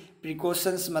गई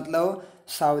प्रिकॉशंस मतलब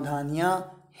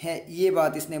सावधानियाँ है, ये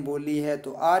बात इसने बोली है।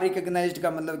 तो आर रिकग्नाइज्ड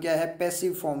का मतलब क्या है,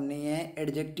 पैसिव फॉर्म नहीं है,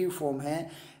 एडजेक्टिव फॉर्म है।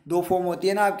 दो फॉर्म होती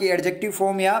है ना आपकी, एडजेक्टिव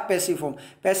फॉर्म या पैसिव फॉर्म।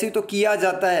 पैसिव तो किया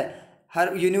जाता है,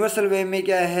 हर यूनिवर्सल वे में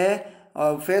क्या है,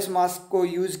 फेस मास्क को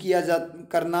यूज़ किया जा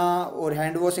करना, और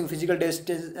हैंड वॉशिंग, फिजिकल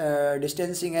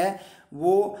डिस्टेंसिंग है,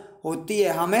 वो होती है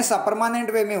हमेशा,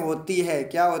 परमानेंट वे में होती है,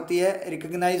 क्या होती है,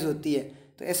 रिकग्नाइज होती है।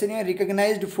 तो ऐसे नहीं है,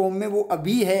 रिकग्नाइज्ड फॉर्म में वो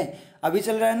अभी है, अभी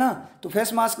चल रहा है ना। तो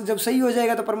फेस मास्क जब सही हो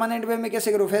जाएगा तो परमानेंट वे में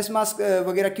कैसे करो, फेस मास्क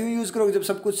वगैरह क्यों यूज़ करोगे जब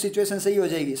सब कुछ सिचुएशन सही हो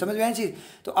जाएगी, समझ में आई चीज़।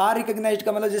 तो आर रिकग्नाइज्ड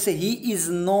का मतलब जैसे he is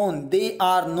known, they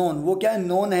are known, वो क्या है,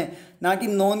 नोन है, ना कि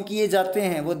नोन किए जाते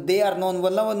हैं, वो दे आर नोन,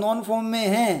 मतलब वो नॉन फॉर्म में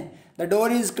है। द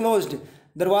डोर इज़ क्लोज्ड,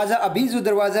 दरवाज़ा, अभी जो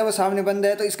दरवाज़ा है वो सामने बंद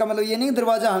है, तो इसका मतलब ये नहीं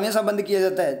दरवाज़ा हमेशा बंद किया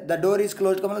जाता है। द डोर इज़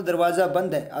क्लोज्ड का मतलब दरवाज़ा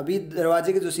बंद है, अभी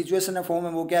दरवाजे की जो सिचुएशन है, फॉर्म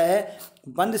है, वो क्या है,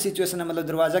 बंद सिचुएशन है, मतलब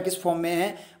दरवाज़ा किस फॉर्म में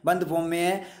है, बंद फॉर्म में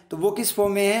है। तो वो किस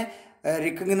फॉर्म में है,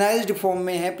 रिकग्नाइज्ड फॉर्म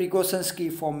में है, प्रिकॉशंस की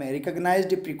फॉर्म में,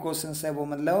 रिकग्नाइज्ड प्रिकॉशंस है वो,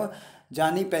 मतलब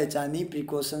जानी पहचानी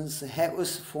प्रिकॉशंस है,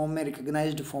 उस फॉर्म में,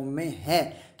 रिकग्नाइज्ड फॉर्म में है।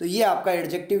 तो ये आपका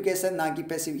एडजेक्टिव केस है, ना कि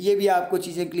पैसिव। ये भी आपको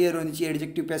चीज़ें क्लियर होनी चाहिए,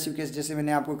 एडजेक्टिव पैसिव केस जैसे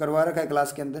मैंने आपको करवा रखा है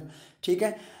क्लास के अंदर, ठीक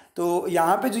है। तो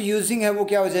यहाँ पे जो यूजिंग है वो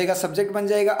क्या हो जाएगा, सब्जेक्ट बन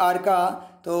जाएगा आर का,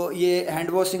 तो ये हैंड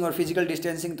वॉशिंग और फिजिकल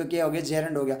डिस्टेंसिंग तो क्या हो गया,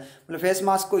 जेरेंड हो गया, मतलब फेस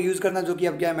मास्क को यूज़ करना, जो कि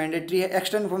अब क्या है, मैंडेटरी है।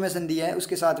 एक्स्ट्रा इन्फॉर्मेशन दिया है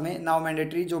उसके साथ में, नाउ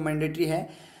मैंडेटरी, जो मैंडेटरी है।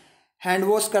 हैंड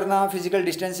वॉश करना, फिजिकल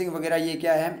डिस्टेंसिंग वगैरह, ये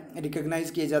क्या है, रिकॉग्नाइज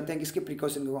किए जाते हैं किसके,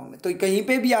 प्रिकॉशन के फॉर्म में। तो कहीं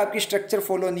पे भी आपकी स्ट्रक्चर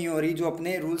फॉलो नहीं हो रही, जो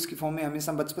अपने रूल्स की फॉर्म में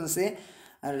हमेशा बचपन से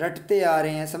रटते आ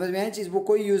रहे हैं, समझ में आए चीज़, वो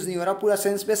कोई यूज़ नहीं हो रहा। पूरा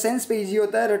सेंस पे इजी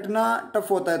होता है, रटना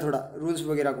टफ होता है थोड़ा रूल्स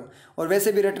वगैरह को, और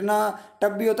वैसे भी रटना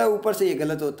टफ भी होता है, ऊपर से ये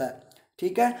गलत होता है,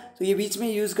 ठीक है। तो ये बीच में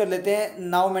यूज़ कर लेते हैं,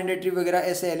 नाउ मैंडेटरी वगैरह,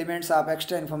 ऐसे एलिमेंट्स आप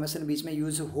एक्स्ट्रा इन्फॉर्मेशन बीच में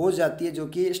यूज़ हो जाती है, जो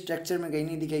कि स्ट्रक्चर में कहीं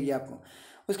नहीं दिखेगी आपको।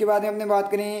 उसके बाद में अपने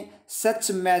बात करें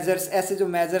सच मेजर्स, ऐसे जो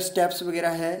मेजर स्टेप्स वगैरह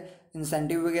है,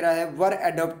 इंसेंटिव वगैरह है, वर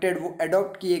एडोप्टेड, वो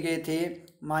एडोप्ट किए गए थे,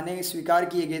 माने स्वीकार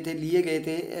किए गए थे, लिए गए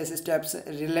थे ऐसे स्टेप्स,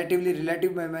 रिलेटिव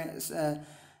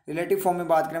फॉर्म में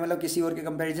बात करें, मतलब किसी और के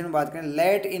कंपैरिजन में बात करें,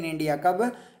 लेट इन इंडिया,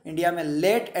 कब इंडिया में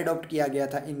लेट एडोप्ट किया गया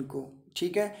था इनको,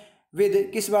 ठीक है। विद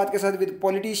किस बात के साथ, विद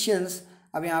पॉलिटिशियंस,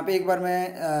 अब यहाँ पे एक बार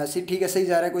मैं ठीक है, सही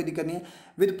जा रहा है, कोई दिक्कत नहीं है।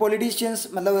 विद पॉलिटिशियंस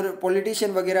मतलब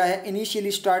पॉलिटिशियन वगैरह है,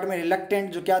 इनिशियली स्टार्ट में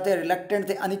रिलक्टेंट, जो क्या थे, रिलक्टेंट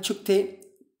थे, अनिच्छुक थे,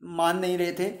 मान नहीं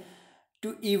रहे थे,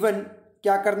 टू इवन,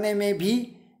 क्या करने में भी,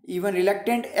 इवन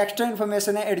रिलक्टेंट, एक्स्ट्रा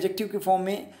इन्फॉर्मेशन है एडजेक्टिव की फॉर्म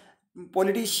में,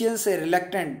 पॉलिटिशियन से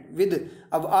रिलक्टेंट, विद,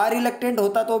 अब आर रिलक्टेंट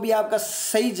होता तो भी आपका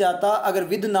सही जाता, अगर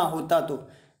विद ना होता तो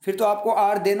फिर तो आपको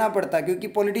आर देना पड़ता, क्योंकि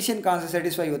पॉलिटिशियन कहाँ से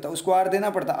सेटिस्फाई होता, उसको आर देना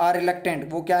पड़ता। आर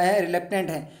रिलक्टेंट, वो क्या है, रिलक्टेंट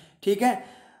है, ठीक है।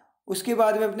 उसके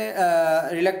बाद में अपने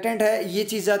रिलक्टेंट है, ये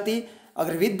चीज़ आती,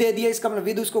 अगर विद दे दिया, इसका मतलब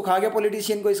विद उसको खा गया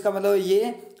पॉलिटिशियन को, इसका मतलब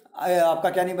ये आपका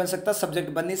क्या नहीं बन सकता, सब्जेक्ट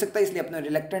बन नहीं सकता, इसलिए अपने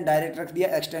रिलक्टेंट डायरेक्ट रख दिया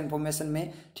एक्स्ट्रा इन्फॉर्मेशन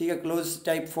में, ठीक है। क्लोज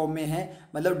टाइप फॉर्म में है,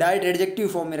 मतलब डायरेक्ट एडजेक्टिव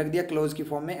फॉर्म में रख दिया, क्लोज की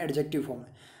फॉर्म में, एडजेक्टिव फॉर्म में।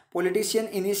 पॉलिटिशियन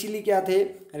इनिशियली क्या थे,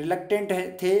 रिलक्टेंट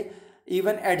थे,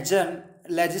 इवन एडजर्न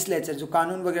लेजिस्लेचर, जो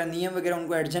कानून वगैरह नियम वगैरह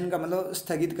उनको एडजर्न का मतलब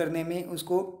स्थगित करने में,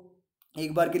 उसको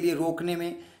एक बार के लिए रोकने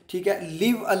में, ठीक है।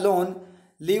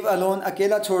 लिव अलोन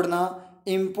अकेला छोड़ना,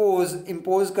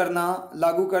 इम्पोज करना,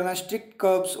 लागू करना, strict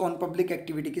curbs on public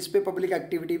activity, किस पे, पब्लिक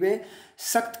एक्टिविटी पे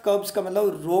सख्त कर्ब्स का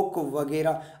मतलब रोक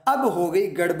वगैरह। अब हो गई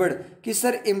गड़बड़ कि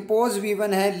सर इम्पोज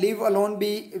V1 है, लिव अलोन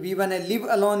भी V1 है, लिव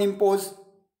अलोन इम्पोज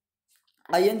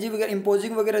ING वगैरह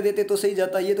इम्पोजिंग वगैरह देते तो सही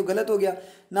जाता, ये तो गलत हो गया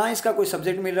ना। इसका कोई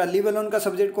सब्जेक्ट मिल रहा, लिव अलोन का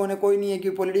सब्जेक्ट कौन है, कोई नहीं है, कि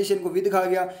पॉलिटिशियन को विद खा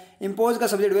गया। इम्पोज का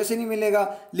सब्जेक्ट वैसे नहीं मिलेगा,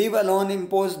 लिव अलोन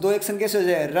इम्पोज, दो एक्शन कैसे हो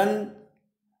जाए,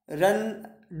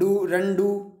 रन डू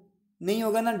नहीं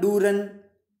होगा ना, डू रन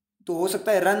तो हो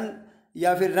सकता है रन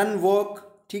या फिर रन वॉक,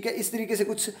 ठीक है। इस तरीके से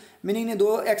कुछ मीनिंग ने,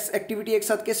 दो एक्टिविटी एक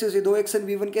साथ कैसे हो सकती, दो एक्शन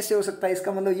V1 कैसे हो सकता है,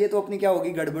 इसका मतलब ये तो अपनी क्या होगी,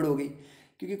 गड़बड़ हो गई,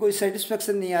 क्योंकि कोई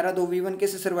सेटिस्फेक्शन नहीं आ रहा, तो V1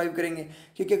 कैसे सर्वाइव करेंगे।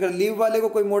 क्योंकि अगर लीव वाले को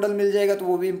कोई मॉडल मिल जाएगा तो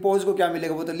वो भी इम्पोज को क्या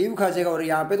मिलेगा, वो तो लीव खा जाएगा, और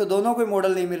यहाँ पे तो दोनों कोई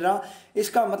मॉडल नहीं मिल रहा।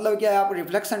 इसका मतलब क्या है, आप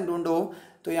रिफ्लेक्शन ढूंढो।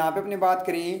 तो यहाँ पे अपनी बात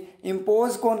करें,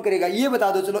 इम्पोज कौन करेगा ये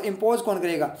बता दो, चलो इम्पोज कौन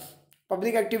करेगा,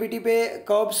 पब्लिक एक्टिविटी पे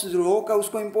कर्ब्स रोक का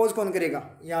उसको इम्पोज कौन करेगा,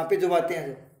 यहाँ पे जो बातें हैं,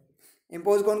 जो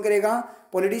इम्पोज कौन करेगा,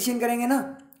 पॉलिटिशियन करेंगे ना।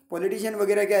 पॉलिटिशियन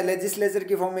वगैरह क्या लेजिस्लेचर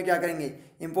की फॉर्म में क्या करेंगे,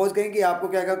 इम्पोज करेंगे, आपको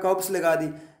क्या क्या कर्ब्स लगा दी,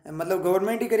 मतलब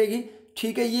गवर्नमेंट ही करेगी,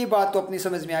 ठीक है। ये बात तो अपनी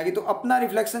समझ में आ गई। तो अपना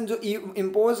रिफ्लेक्शन जो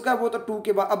इम्पोज का वो तो टू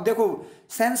के बाद, अब देखो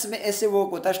सेंस में ऐसे वर्क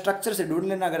होता है, स्ट्रक्चर से ढूंढ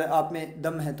लेना अगर आप में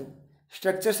दम है तो,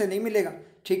 स्ट्रक्चर से नहीं मिलेगा,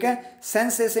 ठीक है,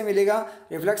 सेंस से मिलेगा।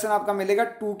 रिफ्लेक्शन आपका मिलेगा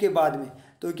टू के बाद में।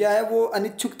 तो क्या है, वो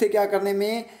अनिच्छुक थे क्या करने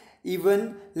में, इवन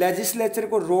लेजिस्लेचर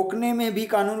को रोकने में भी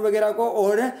कानून वगैरह को,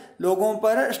 और लोगों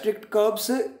पर स्ट्रिक्ट कर्ब्स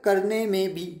करने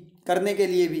में भी, करने के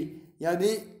लिए भी,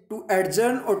 यानी टू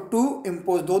एडजर्न और टू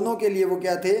इम्पोज, दोनों के लिए वो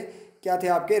क्या थे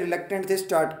आपके, रिलेक्टेंट थे,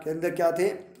 स्टार्ट के अंदर क्या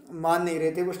थे, मान नहीं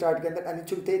रहे थे, वो स्टार्ट के अंदर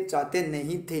अनिच्छुक थे, चाहते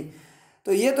नहीं थे।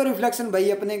 तो ये तो रिफ्लेक्शन भाई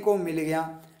अपने को मिल गया।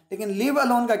 लेकिन लिव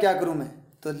अलोन का क्या करूँ मैं,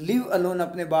 तो लिव अलोन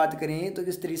अपने बात करें तो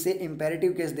किस तरीके से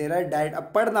इंपेरेटिव केस दे रहा है, डायरेक्ट।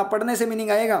 अब पढ़ने से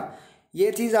मीनिंग आएगा,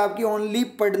 ये चीज़ आपकी ओनली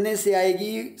पढ़ने से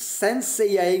आएगी, सेंस से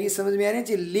ही आएगी, समझ में आनी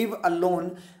चाहिए। लिव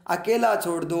अलोन अकेला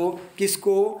छोड़ दो,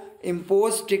 किसको,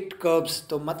 इम्पोज स्ट्रिक्ट कर्ब्स।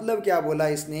 तो मतलब क्या बोला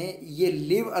इसने, ये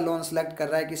लिव अलोन सेलेक्ट कर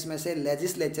रहा है किस में से,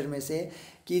 लेजिस्लेचर में से,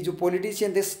 कि जो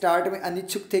पॉलिटिशियन थे स्टार्ट में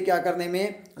अनिच्छुक थे क्या करने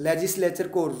में, लेजिस्लेचर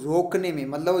को रोकने में।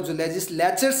 मतलब जो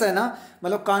लेजिस्लेचर्स है ना,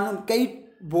 मतलब कानून, कई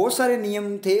बहुत सारे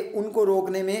नियम थे उनको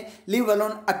रोकने में। लिव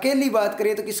अलोन अकेली बात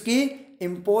करें तो किसकी,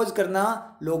 इम्पोज करना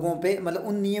लोगों पे, मतलब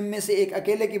उन नियम में से एक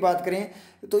अकेले की बात करें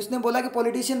तो इसने बोला कि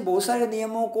पॉलिटिशियन बहुत सारे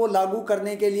नियमों को लागू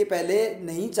करने के लिए पहले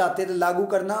नहीं चाहते थे, लागू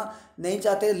करना नहीं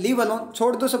चाहते। लिव अलोन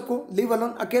छोड़ दो सबको, लिव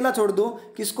अलोन अकेला छोड़ दो,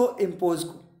 किसको, इम्पोज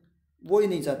को, वो ही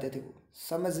नहीं चाहते थे वो।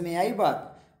 समझ में आई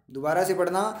बात, दोबारा से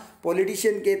पढ़ना।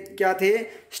 पॉलिटिशियन के क्या थे,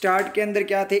 स्टार्ट के अंदर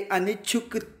क्या थे,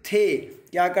 अनिच्छुक थे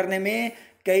क्या करने में,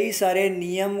 कई सारे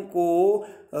नियम को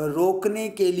रोकने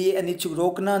के लिए अनिच्छुक,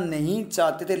 रोकना नहीं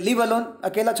चाहते थे। लिव अलोन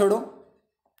अकेला छोड़ो,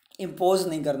 इम्पोज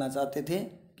नहीं करना चाहते थे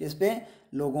किस पे,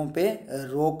 लोगों पे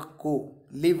रोक को।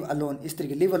 लिव अलोन इस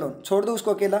तरीके, लिव अलोन छोड़ दो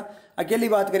उसको अकेला, अकेली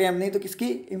बात करें हम, नहीं तो किसकी,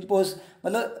 इम्पोज,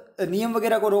 मतलब नियम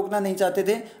वगैरह को रोकना नहीं चाहते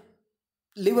थे।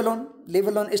 लिव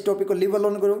अलोन इस टॉपिक को लिव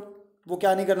अलोन करो, वो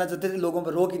क्या नहीं करना चाहते थे, लोगों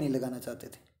पर रोक ही नहीं लगाना चाहते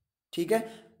थे, ठीक है।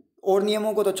 और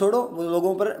नियमों को तो छोड़ो, वो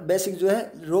लोगों पर बेसिक जो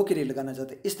है रोक ही नहीं लगाना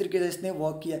चाहते। इस तरीके से इसने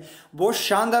वर्क किया है। बहुत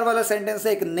शानदार वाला सेंटेंस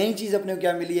है, एक नई चीज़ अपने को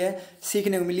क्या मिली है,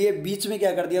 सीखने को मिली है। बीच में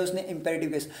क्या कर दिया उसने, इंपेरेटिव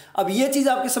केस। अब ये चीज़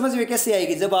आपकी समझ में कैसे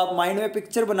आएगी, जब आप माइंड में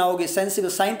पिक्चर बनाओगे, सेंसिबल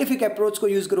साइंटिफिक अप्रोच को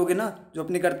यूज़ करोगे ना, जो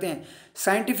अपने करते हैं,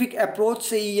 साइंटिफिक अप्रोच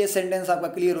से ही ये सेंटेंस आपका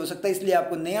क्लियर हो सकता है। इसलिए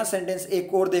आपको नया सेंटेंस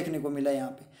एक और देखने को मिला है,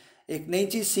 यहाँ पे एक नई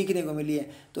चीज़ सीखने को मिली है।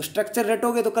 तो स्ट्रक्चर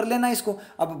रटोगे तो कर लेना इसको।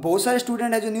 अब बहुत सारे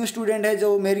स्टूडेंट है जो न्यू स्टूडेंट है,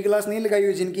 जो मेरी क्लास नहीं लगाई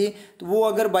हुई जिनकी, तो वो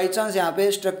अगर बाई चांस यहाँ पे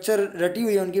स्ट्रक्चर रटी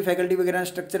हुई है, उनकी फैकल्टी वगैरह ने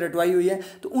स्ट्रक्चर रटवाई हुई है,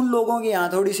 तो उन लोगों के यहाँ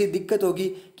थोड़ी सी दिक्कत होगी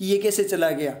कि ये कैसे चला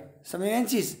गया। समझ में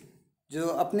चीज़, जो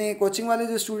अपने कोचिंग वाले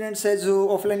जो स्टूडेंट्स हैं जो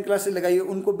ऑफलाइन क्लासेस लगाई है,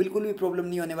 उनको बिल्कुल भी प्रॉब्लम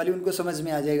नहीं होने वाली, उनको समझ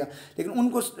में आ जाएगा। लेकिन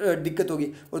उनको दिक्कत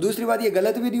होगी। और दूसरी बात, ये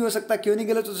गलत भी नहीं हो सकता। क्यों नहीं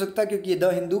गलत हो सकता, क्योंकि ये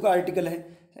द हिंदू का आर्टिकल है,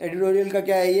 एडिटोरियल का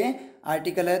क्या है, ये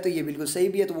आर्टिकल है, तो ये बिल्कुल सही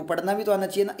भी है। तो वो पढ़ना भी तो आना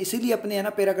चाहिए ना। इसीलिए अपने है ना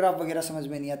पैराग्राफ वगैरह समझ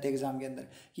में नहीं आते एग्जाम के अंदर,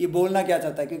 ये बोलना क्या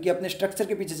चाहता है, क्योंकि अपने स्ट्रक्चर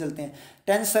के पीछे चलते हैं।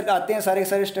 टेंस सर आते हैं सारे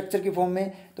सारे स्ट्रक्चर की फॉर्म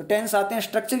में, तो टेंस आते हैं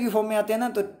स्ट्रक्चर की फॉर्म में आते हैं ना,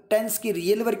 तो टेंस की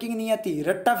रियल वर्किंग नहीं आती,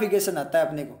 रट्टाफिकेशन आता है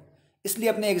अपने को। इसलिए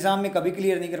अपने एग्जाम में कभी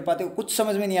क्लियर नहीं कर पाते, कुछ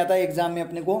समझ में नहीं आता है एग्जाम में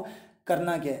अपने को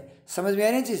करना क्या है। समझ में आ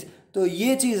रही चीज़। तो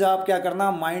ये चीज़ आप क्या करना,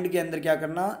 माइंड के अंदर क्या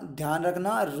करना, ध्यान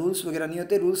रखना। रूल्स वगैरह नहीं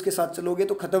होते, रूल्स के साथ चलोगे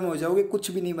तो खत्म हो जाओगे, कुछ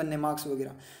भी नहीं बनने मार्क्स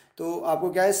वगैरह। तो आपको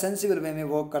क्या है, सेंसिबल वे में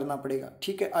वर्क करना पड़ेगा।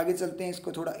 ठीक है, आगे चलते हैं,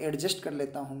 इसको थोड़ा एडजस्ट कर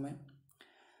लेता हूँ मैं।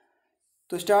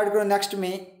 तो स्टार्ट करो नेक्स्ट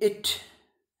में, इट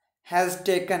हैज़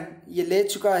टेकन, ये ले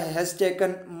चुका है, has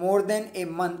taken more than a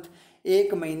month,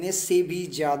 एक महीने से भी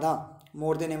ज़्यादा,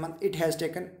 more than a month, it has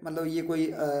taken, मतलब ये कोई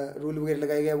रूल वगैरह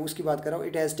लगाया गया है उसकी बात कर रहा हूँ।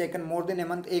 It has taken more than a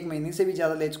month, एक महीने से भी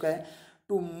ज़्यादा ले चुका है,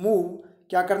 टू मूव,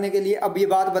 क्या करने के लिए, अब ये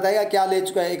बात बताएगा क्या ले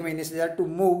चुका है एक महीने से ज़्यादा, टू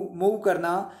मूव, मूव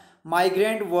करना,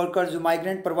 माइग्रेंट वर्कर्स, जो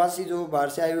माइग्रेंट प्रवासी जो बाहर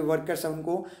से आए हुए वर्कर्स हैं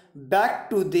उनको, back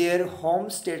to their home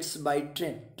states by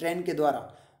train, train के द्वारा,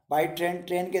 बाई ट्रेन,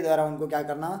 ट्रेन के द्वारा उनको क्या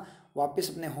करना, वापस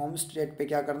अपने होम स्टेट पे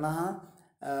क्या करना है,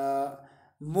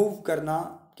 मूव करना,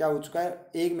 क्या हो चुका है,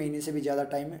 एक महीने से भी ज़्यादा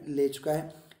टाइम ले चुका है।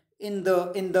 इन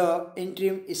द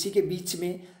इंटरिम, इसी के बीच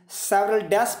में, सेवरल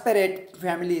डेस्परेट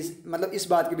फैमिलीज, मतलब इस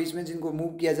बात के बीच में जिनको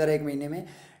मूव किया जा रहा है एक महीने में,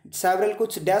 सेवरल,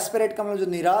 कुछ, डेस्परेट का मतलब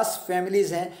जो निराश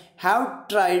फैमिलीज हैं, हैव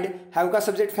ट्राइड, हैव का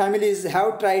subject families,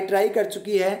 have try, try कर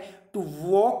चुकी है, to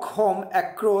walk home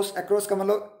across, across का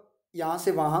मतलब यहाँ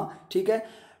से वहाँ, ठीक है,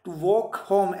 to walk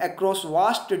home across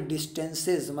vast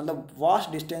distances, मतलब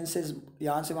वास्ट डिस्टेंसेज,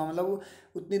 यहाँ से वहाँ मतलब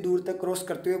उतनी दूर तक क्रॉस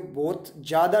करते हुए, बहुत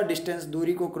ज़्यादा डिस्टेंस,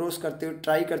 दूरी को क्रॉस करते हुए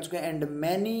ट्राई कर चुके हैं। एंड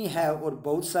मैनी हैव, और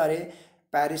बहुत सारे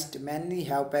पेरिस्ड, मैनी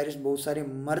हैव पेरिस्ड, बहुत सारे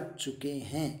मर चुके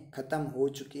हैं, ख़त्म हो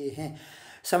चुके हैं।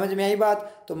 समझ में आई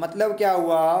बात? तो मतलब क्या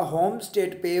हुआ, होम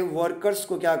स्टेट पे वर्कर्स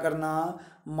को क्या करना,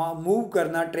 मूव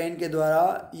करना ट्रेन के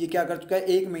द्वारा, ये क्या कर चुका है,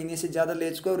 एक महीने से ज़्यादा ले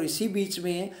चुका है। और इसी बीच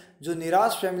में जो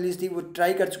निराश फैमिलीज थी वो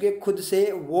ट्राई कर चुके हैं खुद से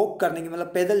वॉक करने की,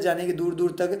 मतलब पैदल जाने की दूर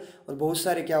दूर तक, और बहुत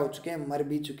सारे क्या हो चुके हैं, मर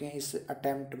भी चुके हैं इस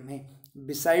अटेम्प्ट में।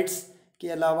 बिसाइड्स के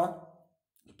अलावा,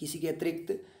 किसी के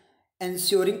अतिरिक्त,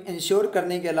 इंश्योर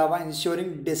करने के अलावा,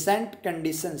 इंश्योरिंग डिसेंट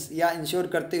कंडीशंस, या इंश्योर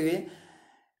करते हुए,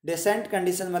 डेसेंट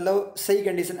कंडीशन मतलब सही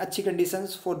कंडीशन, अच्छी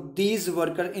conditions for these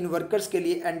worker, in workers के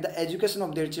लिए, and the education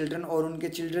of their children, और उनके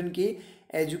चिल्ड्रन की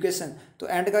एजुकेशन। तो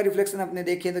एंड का रिफ्लेक्शन अपने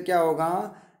देखें तो क्या होगा,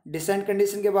 डिसेंट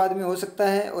कंडीशन के बाद में हो सकता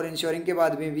है और इंश्योरिंग के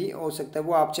बाद में भी हो सकता है,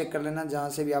 वो आप चेक कर लेना जहाँ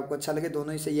से भी आपको अच्छा लगे,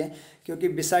 दोनों ही सही है। क्योंकि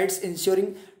besides ensuring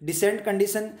decent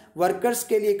condition, workers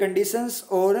के लिए कंडीशंस,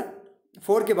 और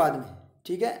फोर के बाद में,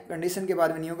 ठीक है, कंडीशन के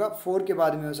बाद में नहीं होगा, फोर के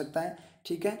बाद में हो सकता है,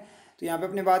 ठीक है। तो यहाँ पे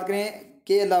अपने बात करें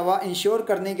के अलावा, इंश्योर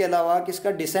करने के अलावा,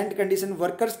 किसका, डिसेंट कंडीशन,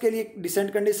 वर्कर्स के लिए डिसेंट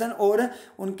कंडीशन, और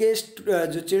उनके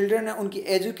जो चिल्ड्रन है उनकी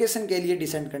एजुकेशन के लिए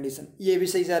डिसेंट कंडीशन, ये भी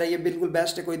सही जा रहा है, ये बिल्कुल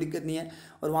बेस्ट है, कोई दिक्कत नहीं है।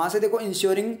 और वहाँ से देखो,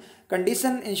 इंश्योरिंग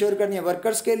कंडीशन इंश्योर करनी है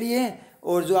वर्कर्स के लिए,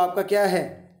 और जो आपका क्या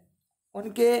है,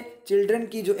 उनके चिल्ड्रन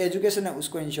की जो एजुकेशन है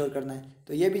उसको इंश्योर करना है,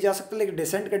 तो ये भी जा सकता है। लेकिन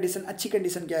डिसेंट कंडीशन, अच्छी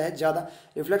कंडीशन क्या है, ज़्यादा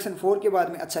रिफ्लेक्शन, फोर के बाद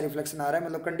में अच्छा रिफ्लेक्शन आ रहा है,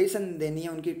 मतलब कंडीशन देनी है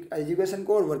उनकी एजुकेशन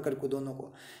को और वर्कर को, दोनों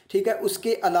को, ठीक है।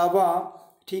 उसके अलावा,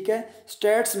 ठीक है,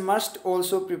 स्टेट्स मस्ट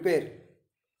ऑल्सो प्रिपेयर,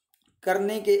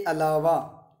 करने के अलावा,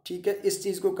 ठीक है, इस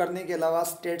चीज़ को करने के अलावा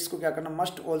स्टेट्स को क्या करना,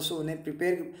 मस्ट ऑल्सो, उन्हें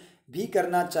प्रिपेयर भी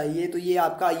करना चाहिए। तो ये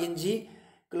आपका ING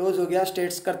क्लोज हो गया,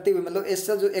 स्टेट्स करते हुए, मतलब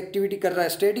ऐसा जो एक्टिविटी कर रहा है,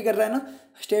 स्टेट ही कर रहा है ना,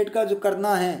 स्टेट का जो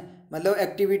करना है मतलब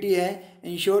एक्टिविटी है,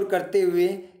 इंश्योर करते हुए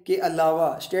के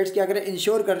अलावा, स्टेट्स क्या करें,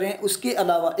 इंश्योर कर रहे हैं, उसके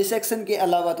अलावा, इस एक्शन के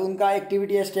अलावा, तो उनका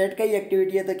एक्टिविटी है, स्टेट का ही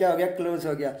एक्टिविटी है, तो क्या हो गया, क्लोज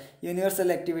हो गया,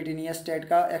 यूनिवर्सल एक्टिविटी नहीं है, स्टेट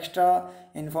का एक्स्ट्रा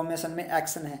इन्फॉर्मेशन में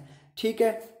एक्शन है, ठीक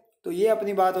है। तो ये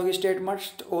अपनी बात होगी, state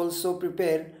must also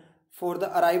prepare for the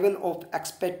arrival of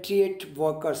expatriate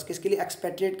workers, किसके लिए,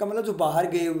 एक्सपेट्रिएट का मतलब जो बाहर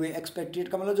गए हुए, एक्सपेट्रिएट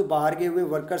का मतलब जो बाहर गए हुए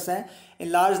वर्कर्स हैं, इन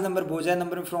लार्ज नंबर, बहुत ज़्यादा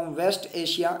नंबर में, फ्रॉम वेस्ट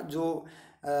एशिया, जो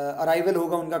अराइवल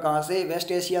होगा उनका कहाँ से,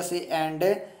 वेस्ट एशिया से, एंड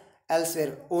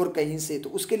एल्सवेयर, और कहीं से, तो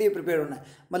उसके लिए प्रिपेयर होना है।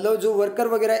 मतलब जो वर्कर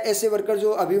वगैरह, ऐसे वर्कर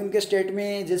जो अभी उनके स्टेट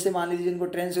में, जैसे मान लीजिए जिनको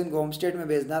ट्रेन से उनको होम स्टेट में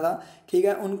भेजना था, ठीक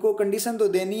है, उनको कंडीशन तो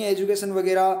देनी है, एजुकेशन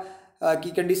वगैरह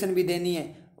की कंडीशन भी देनी है,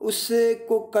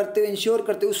 उसको करते हुए, इंश्योर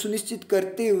करते हुए, सुनिश्चित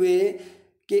करते हुए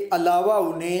के अलावा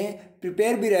उन्हें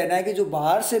प्रिपेयर भी रहना है कि जो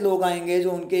बाहर से लोग आएंगे,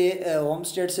 जो उनके होम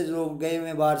स्टेट से जो लोग गए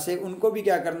हुए बाहर से, उनको भी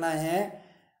क्या करना है,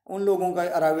 उन लोगों का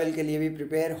अराइवल के लिए भी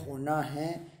प्रिपेयर होना है,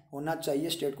 होना चाहिए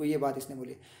स्टेट को, ये बात इसने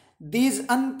बोली। दीज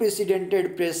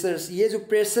अनप्रेसिडेंटेड प्रेशर्स, ये जो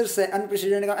प्रेशर्स है,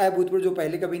 अनप्रेसिडेंटेड का अभूतपूर्व, जो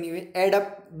पहले कभी नहीं हुए, एड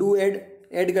अप, डू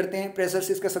ऐड करते हैं,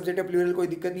 प्रेशर्स इसका सब्जेक्ट है प्लूरल, कोई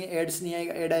दिक्कत नहीं है, एड्स नहीं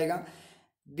आएगा, ऐड आएगा।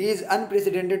 These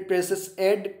unprecedented pressures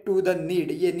add to the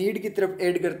need, ये नीड की तरफ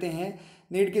ऐड करते हैं,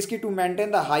 नीड किसकी, to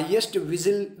maintain the highest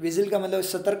vigil, vigil का मतलब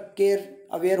सतर्क, केयर,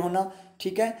 अवेयर होना,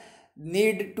 ठीक है,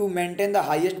 need to maintain the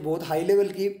highest, बहुत हाई लेवल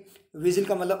की, विजिल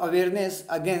का मतलब अवेयरनेस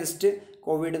अगेंस्ट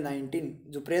कोविड-19,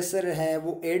 जो प्रेशर है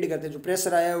वो ऐड करते हैं, जो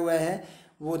प्रेशर आया हुआ है,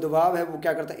 वो दबाव है, वो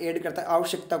क्या करता है, ऐड करता है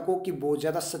आवश्यकता को कि बहुत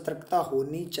ज़्यादा सतर्कता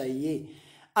होनी चाहिए।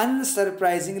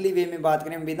 अनसरप्राइजिंगली वे में बात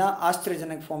करें, बिना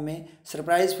आश्चर्यजनक फॉर्म में,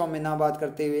 सरप्राइज फॉर्म में ना बात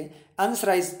करते हुए,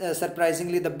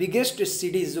 सरप्राइजिंगली द बिगेस्ट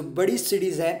सिटीज़, जो बड़ी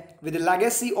सिटीज़ है, with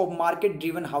legacy of market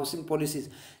driven housing policies,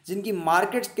 जिनकी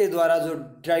मार्केट के द्वारा जो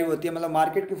ड्राइव होती है, मतलब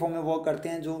मार्केट के फॉर्म में वर्क करते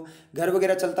हैं, जो घर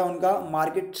वगैरह चलता है उनका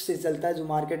मार्केट से चलता है, जो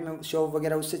मार्केट में शॉप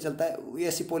वगैरह उससे चलता है,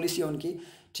 ऐसी पॉलिसी है उनकी,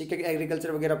 ठीक है,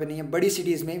 एग्रीकल्चर वगैरह पे नहीं है। बड़ी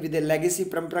सिटीज़ में विद लेगेसी,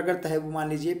 परंपरागत है वो, मान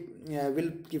लीजिए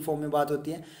विल की फॉर्म में बात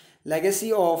होती है।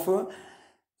 Legacy of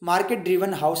market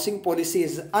driven housing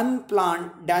policies, unplanned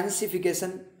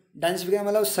densification, densification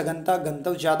मतलब सघनता,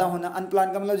 घनत्व ज़्यादा होना,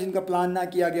 अनप्लान का मतलब जिनका प्लान ना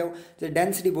किया गया हो, जैसे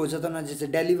डेंसिटी बहुत ज़्यादा होना, जैसे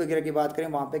दिल्ली वगैरह की बात करें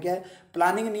वहाँ पे क्या है,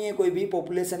 प्लानिंग नहीं है कोई भी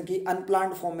पॉपुलेशन की,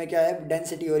 अनप्लान्ड फॉर्म में क्या है,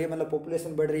 डेंसिटी हो रही है, मतलब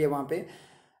पॉपुलेशन बढ़ रही है वहाँ पे।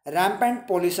 रैम्पेंट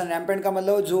पॉल्यूशन, रैम्पेंट का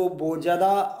मतलब जो बहुत ज़्यादा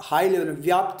हाई लेवल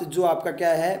व्याप्त जो आपका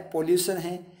क्या है पॉल्यूशन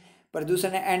है, प्रदूषण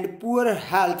है। And poor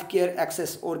health care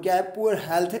access, और क्या है, पुअर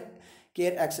हेल्थ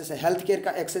केयर एक्सेस है, हेल्थ केयर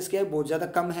का एक्सेस क्या है, बहुत ज़्यादा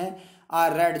कम है।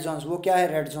 आर रेड जोन्स, वो क्या है,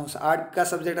 रेड जोन्स। आर्ट का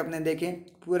सब्जेक्ट अपने देखें,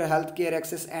 poor health care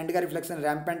access, and का रिफ्लेक्शन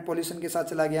रैम्पेंट पॉल्यूशन के साथ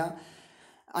चला गया,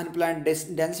 अनप्लान्ड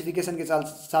डेंसिफिकेशन के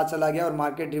साथ चला गया, और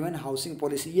मार्केट ड्रिवन हाउसिंग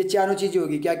पॉलिसी। ये चारों चीज़ें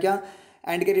होगी, क्या क्या,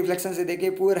 एंड के रिफ्लेक्शन से देखिए,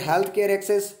 poor health care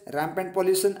access, rampant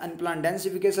pollution, unplanned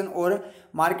densification और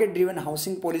मार्केट ड्रिवन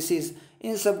हाउसिंग पॉलिसीज,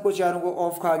 इन सबको चारों को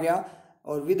ऑफ खा गया,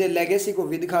 और विद ए लेगेसी को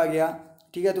विद खा गया।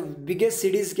 ठीक है, तो बिगेस्ट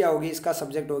सिटीज़ क्या होगी, इसका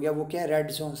सब्जेक्ट हो गया, वो क्या है,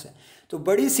 रेड जोन्स है। तो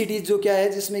बड़ी सिटीज़ जो क्या है,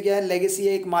 जिसमें क्या है, लेगेसी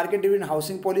है, एक मार्केट ड्रिवन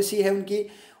हाउसिंग पॉलिसी है उनकी,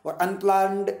 और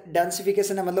अनप्लान्ड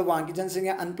डेंसिफिकेशन है, मतलब वहाँ की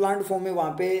जनसंख्या अनप्लान्ड फॉर्म में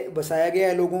वहाँ पे बसाया गया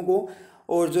है लोगों को,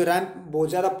 और जो रैम्प बहुत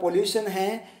ज़्यादा पॉल्यूशन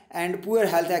है, एंड पुअर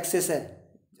हेल्थ एक्सेस है,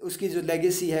 उसकी जो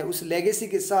लेगेसी है, उस लेगेसी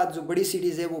के साथ जो बड़ी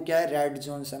सिटीज़ है वो क्या है, रेड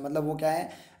जोन्स है, मतलब वो क्या है,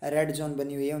 रेड जोन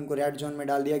बनी हुई है, उनको रेड जोन में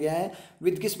डाल दिया गया है।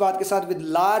 विद किस बात के साथ, with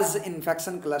large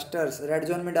infection clusters, red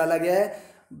zone में डाला गया है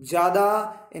ज़्यादा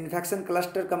इन्फेक्शन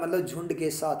क्लस्टर का मतलब झुंड के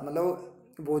साथ,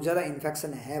 मतलब बहुत ज़्यादा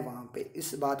इन्फेक्शन है वहाँ पे,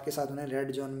 इस बात के साथ उन्हें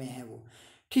रेड जोन में है वो।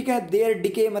 ठीक है, देयर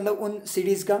डिके मतलब उन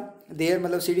सिटीज़ का, देयर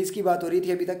मतलब सिटीज़ की बात हो रही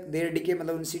थी अभी तक, देयर डिके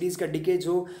मतलब उन सिटीज़ का डिके,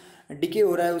 जो डिके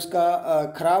हो रहा है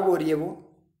उसका खराब हो रही है, वो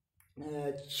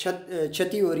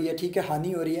क्षति हो रही है, ठीक है,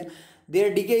 हानि हो रही है।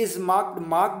 देयर डीके इज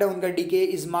मार्क्ड उनका डीके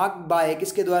इज मार्क्ड बाय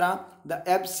किसके द्वारा, the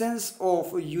absence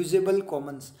of usable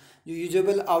Commons, जो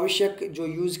यूजेबल आवश्यक जो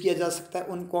यूज़ किया जा सकता है,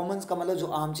 उन कॉमन्स का मतलब जो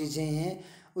आम चीज़ें हैं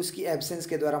उसकी एब्सेंस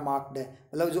के द्वारा मार्क्ड है,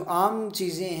 मतलब जो आम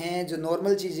चीज़ें हैं, जो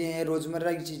नॉर्मल चीज़ें हैं,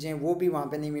 रोज़मर्रा की चीज़ें हैं, वो भी वहाँ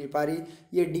पे नहीं मिल पा रही,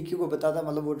 ये डीके को बताता,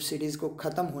 मतलब वो सिटीज़ को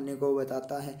ख़त्म होने को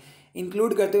बताता है।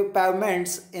 इंक्लूड करते हुए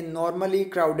पेवमेंट्स इन नॉर्मली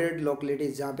क्राउडेड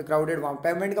लोकेलिटीज़, जहाँ पे क्राउडेड, वहाँ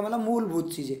पेवमेंट का मतलब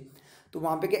मूलभूत चीज़ें, तो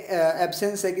वहाँ पे क्या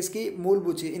एब्सेंस है किसकी,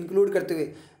 मूलभूत चीज़, इंक्लूड करते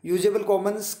हुए यूजेबल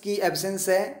कॉमन्स की एब्सेंस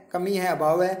है, कमी है,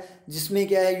 अभाव है, जिसमें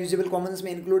क्या है, यूजेबल कॉमन्स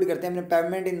में इंक्लूड करते हैं हमने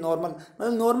पेवमेंट इन नॉर्मल,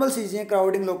 मतलब नॉर्मल चीज़ें,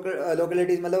 क्राउडिंग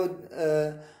लोकेलिटीज़,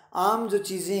 मतलब आम जो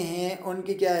चीज़ें हैं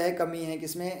उनकी क्या है, कमी है,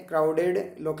 किसमें,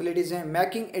 क्राउडेड लोकेलिटीज़ में।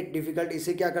 मेकिंग इट डिफ़िकल्ट,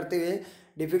 इसे क्या करते हुए,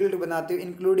 डिफिकल्ट बनाते हुए,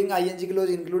 इंक्लूडिंग आईएनजी क्लोज,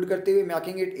 इंक्लूड करते हुए,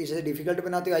 मेकिंग इट, इसे डिफिकल्ट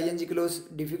बनाते हुए, ING close,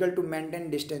 difficult to maintain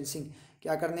distancing,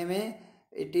 क्या करने में,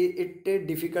 इट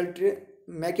डिफिकल्ट,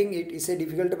 मेकिंग इट, इसे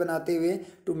डिफिकल्ट बनाते हुए,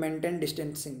 टू मेंटेन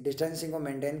डिस्टेंसिंग, डिस्टेंसिंग को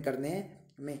मेंटेन करने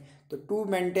में। तो टू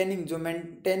मेंटेनिंग, जो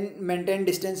मेंटेन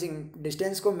डिस्टेंसिंग,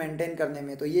 डिस्टेंस को मेंटेन करने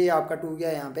में, तो ये आपका टू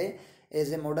गया यहाँ पे,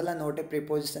 एज ए मॉडल है, नॉट ए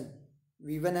प्रीपोजिशन।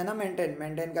 V1 है ना, मेंटेन,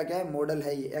 मेंटेन का क्या है, मॉडल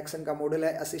है, ये एक्शन का मॉडल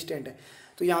है, असिस्टेंट है।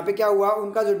 तो यहाँ पे क्या हुआ,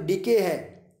 उनका जो डीके है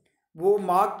वो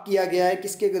मार्क किया गया है,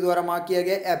 किसके द्वारा मार्क किया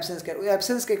गया है, एब्सेंस के,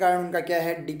 एब्सेंस के कारण उनका क्या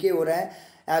है, डीके हो रहा है।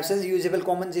 एब्सेंस यूजेबल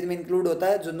कॉमन जिनमें इंक्लूड होता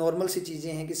है, जो नॉर्मल सी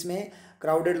चीज़ें हैं, किसमें,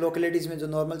 क्राउडेड लोकेलिटीज़ में, जो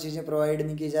नॉर्मल चीज़ें प्रोवाइड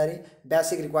नहीं की जा रही,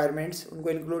 बेसिक रिक्वायरमेंट्स, उनको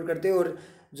इंक्लूड करते हैं। और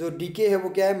जो डीके है वो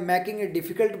क्या है, मेकिंग इट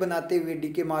डिफिकल्ट बनाते हुए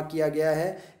डीके मार्क किया गया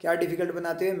है, क्या डिफिकल्ट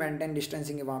बनाते हुए, मेंटेन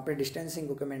डिस्टेंसिंग है, वहाँ पे डिस्टेंसिंग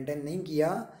को मेंटेन नहीं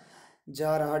किया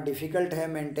जा रहा, डिफ़िकल्ट है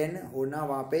मेंटेन होना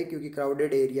वहाँ पे, क्योंकि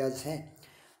क्राउडेड एरियाज हैं।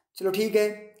 चलो ठीक है,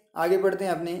 आगे बढ़ते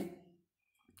हैं अपने।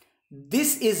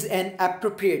 दिस इज़ एन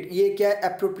एप्रोप्रिएट, ये क्या है,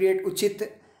 एप्रोप्रिएट, उचित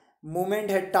मोमेंट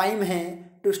है, टाइम है,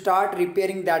 to start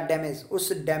repairing that damage,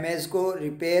 उस डैमेज को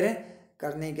रिपेयर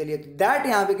करने के लिए। तो दैट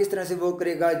यहाँ पे किस तरह से वर्क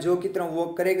करेगा, जो की तरह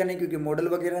वर्क करेगा नहीं, क्योंकि मॉडल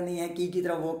वगैरह नहीं है, की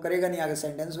तरह वर्क करेगा नहीं, आगे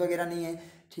सेंटेंस वगैरह नहीं है,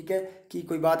 ठीक है, कि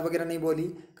कोई बात वगैरह नहीं बोली,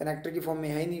 कनेक्टर की फॉर्म में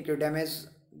है ही नहीं, क्योंकि डैमेज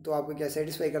तो आपको क्या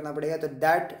सेटिस्फाई करना पड़ेगा। तो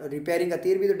दैट, रिपेयरिंग का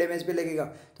तीर भी तो डैमेज पे लगेगा,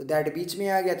 तो दैट बीच में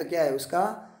आ गया, तो क्या है, उसका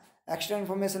एक्स्ट्रा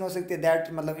इन्फॉर्मेशन हो सकती है। दैट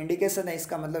मतलब इंडिकेशन है,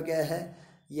 इसका मतलब क्या है,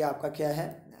 ये आपका क्या है,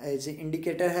 एज ए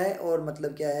इंडिकेटर है, और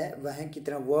मतलब क्या है, वह की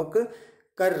तरह वर्क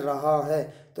कर रहा है।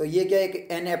 तो ये क्या है,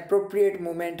 एन एप्रोप्रिएट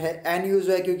मूवमेंट है, एन यूज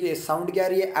है क्योंकि साउंड क्या आ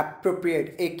रही है,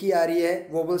 एप्रोप्रिएट, एक ही आ रही है,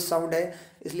 वोवल साउंड है,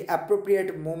 इसलिए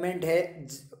एप्रोप्रिएट मूवमेंट है,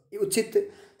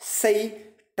 उचित सही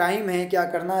टाइम है क्या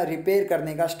करना, रिपेयर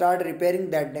करने का, स्टार्ट रिपेयरिंग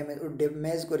दैट डैमेज, उस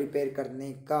डैमेज को रिपेयर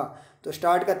करने का। तो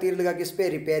स्टार्ट का तीर लगा किस पे,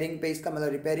 रिपेयरिंग पे, इसका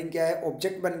मतलब रिपेयरिंग क्या है,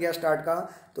 ऑब्जेक्ट बन गया स्टार्ट का,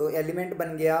 तो एलिमेंट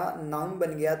बन गया, नाउन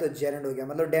बन गया, तो जेरेंड हो गया।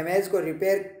 मतलब डैमेज को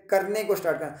रिपेयर करने को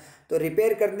स्टार्ट करना। तो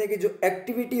रिपेयर करने की जो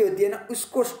एक्टिविटी होती है ना,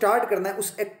 उसको स्टार्ट करना है,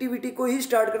 उस एक्टिविटी को ही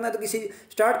स्टार्ट करना है। तो किसी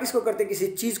स्टार्ट किसको करते हैं? किसी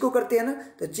चीज़ को करते हैं ना,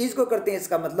 तो चीज़ को करते हैं,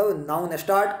 इसका मतलब नाउन है।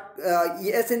 स्टार्ट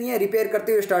ये ऐसे नहीं है रिपेयर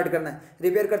करते हुए स्टार्ट करना है,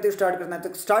 रिपेयर करते हुए स्टार्ट करना है।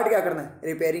 तो स्टार्ट क्या करना है?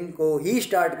 रिपेयरिंग को ही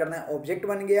स्टार्ट करना है। ऑब्जेक्ट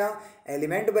बन गया,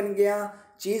 एलिमेंट बन गया,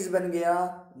 चीज़ बन गया,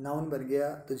 नाउन बन गया,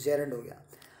 तो जेरेंड हो गया।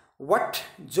 वट,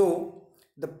 जो,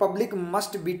 the public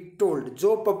must be told,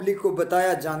 जो पब्लिक को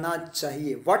बताया जाना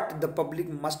चाहिए। What the public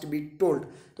must be told,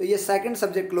 तो ये सेकंड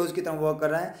सब्जेक्ट क्लोज की तरह वर्क कर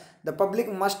रहा है। The public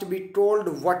must be told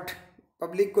what,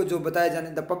 public को जो बताया जाना,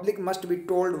 the public must be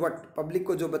told what, public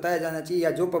को जो बताया जाना चाहिए या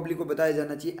जो पब्लिक को बताया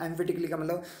जाना चाहिए। एम्फेटिकली का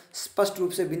मतलब स्पष्ट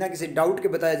रूप से बिना किसी डाउट के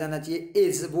बताया जाना चाहिए।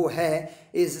 इज, वो है,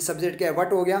 इज सब्जेक्ट क्या है?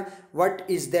 वट हो गया। वट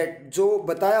इज दैट, जो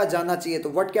बताया जाना चाहिए। तो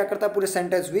वट क्या करता है? पूरे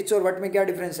सेंटेंस। विच और वट में क्या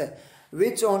डिफरेंस है?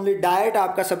 विच ओनली डायरेक्ट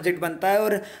आपका सब्जेक्ट बनता है,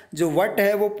 और जो वट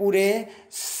है वो पूरे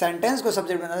सेंटेंस को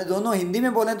सब्जेक्ट बनाता है। दोनों हिंदी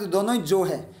में बोलें तो दोनों ही जो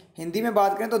है, हिंदी में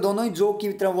बात करें तो दोनों ही जो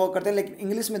की तरह वर्क करते हैं, लेकिन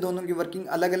इंग्लिश में दोनों की वर्किंग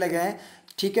अलग अलग है।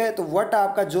 ठीक है, तो वट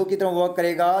आपका जो की तरह वर्क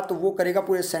करेगा, तो वो करेगा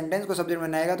पूरे सेंटेंस को सब्जेक्ट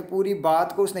बनाएगा। तो पूरी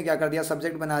बात को उसने क्या कर दिया?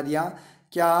 सब्जेक्ट बना दिया।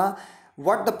 क्या?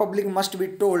 What the public must be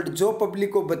told, जो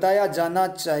पब्लिक को बताया जाना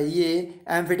चाहिए,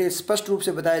 एम्फेटिक स्पष्ट रूप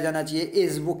से बताया जाना चाहिए।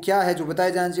 इज, वो क्या है जो बताया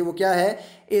जाना चाहिए, वो क्या है?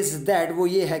 इज दैट, वो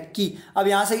ये है कि। अब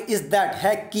यहाँ से इज दैट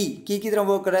है की तरह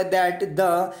वो कर रहा है। दैट,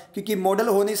 द, क्योंकि मॉडल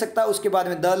हो नहीं सकता, उसके बाद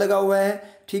में द लगा हुआ है।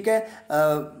 ठीक है,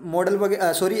 मॉडल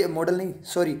वगैरह, सॉरी मॉडल नहीं,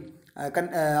 सॉरी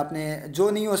अपने जो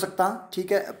नहीं हो सकता।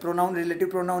 ठीक है, प्रोनाउन, रिलेटिव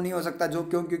प्रोनाउन नहीं हो सकता जो,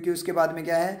 क्यों? क्योंकि उसके बाद में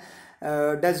क्या है?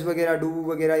 डज वगैरह, डू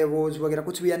वगैरह या वोज वगैरह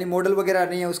कुछ भी, यानी मॉडल वगैरह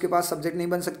नहीं है उसके पास, सब्जेक्ट नहीं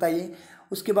बन सकता ये।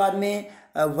 उसके बाद में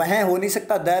वह हो नहीं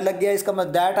सकता, द लग गया, इसका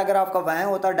मतलब दैट अगर आपका वह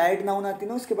होता, डायरेक्ट नाउन आती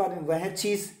ना, उसके बाद में वह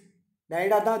चीज़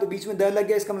डायरेक्ट आता, तो बीच में द लग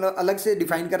गया, इसका मतलब अलग से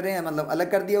डिफाइन कर रहे हैं, मतलब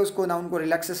अलग कर दिया उसको, नाउन को,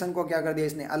 रिलैक्सेशन को क्या कर दिया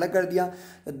इसने? अलग कर दिया।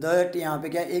 तो दैट यहाँ पे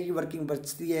क्या, एक ही वर्किंग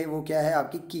बचती है, वो क्या है?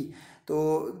 आपकी की। तो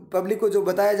पब्लिक को जो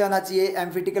बताया जाना चाहिए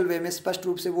एम्फेटिकल वे में स्पष्ट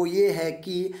रूप से, वो ये है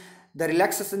कि द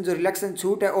रिलैक्सेशन, जो रिलैक्सेशन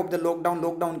छूट है ऑफ द लॉकडाउन,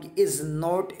 लॉकडाउन की, is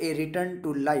not a return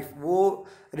to life, वो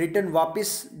रिटर्न वापस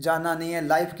जाना नहीं है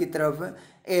लाइफ की तरफ।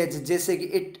 एज, जैसे कि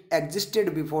it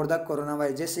existed before the corona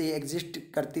virus, जैसे ये एग्जिस्ट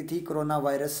करती थी कोरोना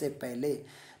वायरस से पहले।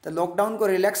 तो लॉकडाउन को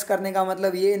रिलैक्स करने का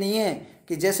मतलब ये नहीं है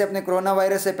कि जैसे अपने कोरोना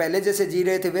वायरस से पहले जैसे जी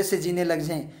रहे थे वैसे जीने लग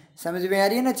जाएं। समझ में आ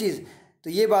रही है ना चीज़? तो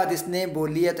ये बात इसने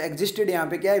बोली है। तो एग्जिस्टेड यहाँ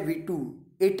पे क्या है? V2,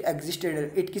 it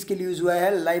existed. इट किसके लिए यूज़ हुआ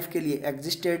है? लाइफ के लिए।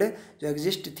 एग्जिस्टेड, जो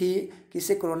एग्जिस्ट थी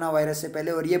किससे? कोरोना वायरस से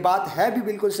पहले। और ये बात है भी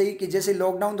बिल्कुल सही कि जैसे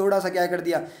लॉकडाउन थोड़ा सा क्या कर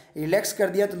दिया? रिलैक्स कर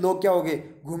दिया, तो लोग क्या हो गए?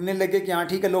 घूमने लगे कि हाँ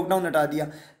ठीक है लॉकडाउन हटा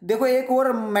दिया। देखो एक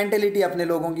और मेंटेलिटी अपने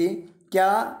लोगों की,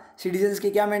 क्या सिटीजन्स की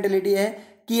क्या मेंटेलिटी है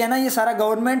कि है ना, ये सारा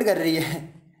गवर्नमेंट कर रही है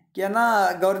कि है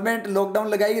ना, गवर्नमेंट लॉकडाउन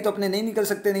लगाएगी तो अपने नहीं निकल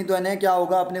सकते, नहीं तो है ना क्या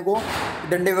होगा, अपने को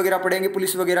डंडे वगैरह पड़ेंगे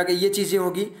पुलिस वगैरह के, ये चीज़ें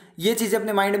होगी। ये चीज़ें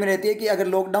अपने माइंड में रहती है कि अगर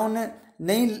लॉकडाउन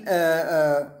नहीं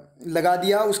लगा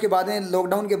दिया, उसके बाद में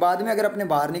लॉकडाउन के बाद में अगर अपने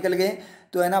बाहर निकल गए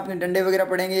तो है ना अपने डंडे वगैरह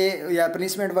पड़ेंगे या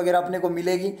पनिशमेंट वगैरह अपने को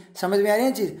मिलेगी। समझ में आ रही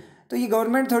है चीज़? तो ये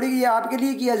गवर्नमेंट थोड़ी, ये आपके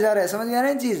लिए किया जा रहा है। समझ में आ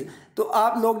रही है चीज़? तो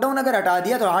आप लॉकडाउन अगर हटा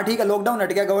दिया तो हाँ ठीक है, लॉकडाउन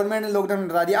हट गया, गवर्नमेंट ने लॉकडाउन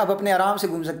हटा दिया, अब अपने आराम से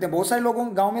घूम सकते हैं। बहुत सारे लोगों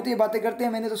गाँव में तो ये बातें करते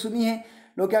हैं, मैंने तो सुनी है।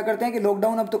 लोग क्या करते हैं कि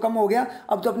लॉकडाउन अब तो कम हो गया,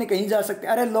 अब तो अपने कहीं जा सकते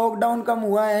हैं। अरे लॉकडाउन कम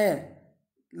हुआ है,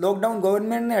 लॉकडाउन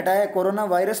गवर्नमेंट ने हटाया, कोरोना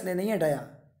वायरस ने नहीं हटाया।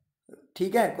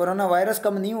 ठीक है, कोरोना वायरस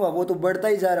कम नहीं हुआ, वो तो बढ़ता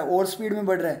ही जा रहा है और स्पीड में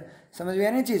बढ़ रहा है। समझ में आ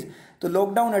रही चीज़? तो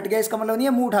लॉकडाउन हट गया इसका मतलब नहीं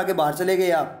है मुंह उठा के बाहर चले गए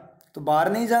आप, तो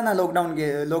बाहर नहीं जाना।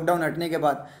 लॉकडाउन हटने के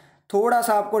बाद थोड़ा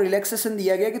सा आपको रिलैक्सेशन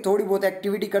दिया गया कि थोड़ी बहुत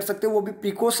एक्टिविटी कर सकते हो, वो भी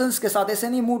प्रिकॉशंस के साथ। ऐसे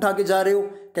नहीं मुंह उठा के जा रहे हो,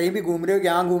 कहीं भी घूम रहे हो कि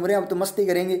हाँ घूम रहे हैं अब तो मस्ती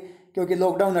करेंगे क्योंकि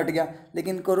लॉकडाउन हट गया।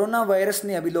 लेकिन कोरोना वायरस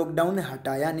ने अभी लॉकडाउन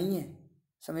हटाया नहीं है।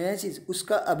 समझ आई चीज़?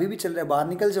 उसका अभी भी चल रहा है, बाहर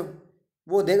निकल जाओ,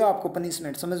 वो देगा आपको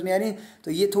पनिशमेंट। समझ में आ रही है?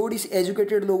 तो ये थोड़ी सी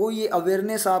एजुकेटेड लोगों, ये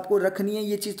अवेयरनेस आपको रखनी है,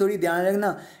 ये चीज़ थोड़ी ध्यान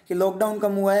रखना कि लॉकडाउन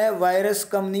कम हुआ है, वायरस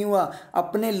कम नहीं हुआ।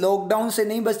 अपने लॉकडाउन से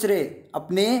नहीं बच रहे,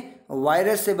 अपने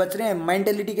वायरस से बच रहे हैं।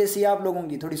 मेंटेलिटी कैसी है आप लोगों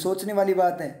की? थोड़ी सोचने वाली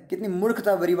बात है। कितनी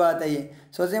मूर्खता भरी बात है ये,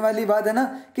 सोचने वाली बात है ना।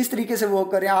 किस तरीके से वो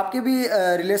कर रहे हैं, आपके भी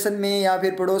रिलेशन में या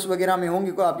फिर पड़ोस वगैरह में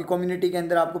होंगे, को आपकी कम्युनिटी के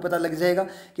अंदर आपको पता लग जाएगा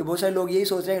कि बहुत सारे लोग यही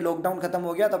सोच रहे हैं लॉकडाउन खत्म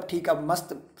हो गया तब ठीक, अब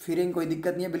मस्त फिरेंगे, कोई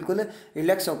दिक्कत नहीं है, बिल्कुल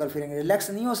रिलैक्स होकर फिरेंगे।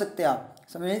 रिलैक्स नहीं हो सकते आप,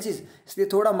 समझे चीज़? इसलिए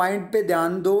थोड़ा माइंड पे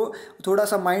ध्यान दो, थोड़ा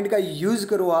सा माइंड का यूज़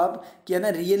करो आप कि है ना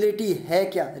रियलिटी है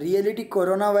क्या। रियलिटी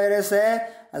कोरोना वायरस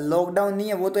है, लॉकडाउन नहीं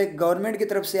है। वो तो एक गवर्नमेंट की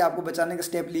तरफ से आपको बचाने का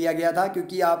स्टेप लिया गया था,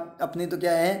 क्योंकि आप अपने तो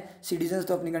क्या है, सिटीजन्स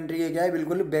तो अपनी कंट्री के क्या है,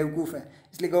 बिल्कुल बेवकूफ़ है।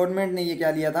 इसलिए गवर्नमेंट ने ये क्या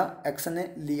लिया था, एक्शन ने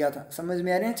लिया था। समझ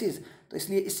में आ रही है चीज़? तो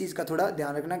इसलिए इस चीज़ का थोड़ा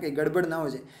ध्यान रखना कि गड़बड़ ना हो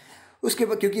जाए। उसके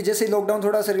बाद क्योंकि जैसे लॉकडाउन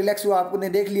थोड़ा सा रिलैक्स हुआ, आपने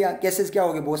देख लिया केसेस क्या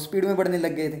हो गए, बहुत स्पीड में बढ़ने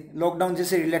लग गए थे। लॉकडाउन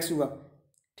जैसे रिलैक्स हुआ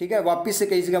ठीक है। वापस से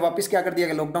कई जगह वापस क्या कर दिया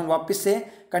गया, लॉकडाउन वापस से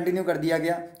कंटिन्यू कर दिया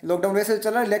गया। लॉकडाउन वैसे तो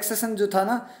चला, रिलैक्सेशन जो था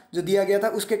ना, जो दिया गया था,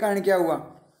 उसके कारण क्या हुआ,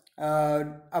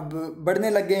 अब बढ़ने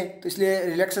लग गए, तो इसलिए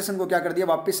रिलैक्सेशन को क्या कर दिया,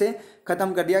 वापस से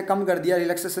ख़त्म कर दिया, कम कर दिया,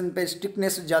 रिलैक्सेशन पे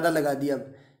स्ट्रिक्टनेस ज़्यादा लगा दिया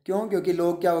अब। क्यों? क्योंकि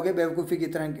लोग क्या हो गए, बेवकूफ़ी की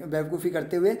तरह बेवकूफ़ी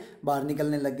करते हुए बाहर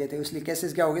निकलने लग गए थे, इसलिए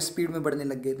केसेस क्या हो गए, स्पीड में बढ़ने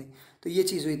लग गए थे। तो ये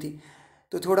चीज़ हुई थी।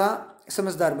 तो थोड़ा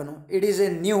समझदार बनो। इट इज़ ए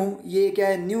न्यू, ये क्या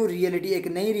है, न्यू रियलिटी, एक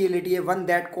नई रियलिटी है। वन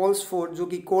दैट कॉल्स फॉर, जो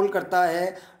कि कॉल करता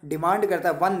है, डिमांड करता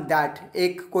है। वन दैट,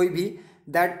 एक कोई भी,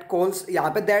 दैट कॉल्स,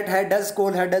 यहाँ पे दैट है, डज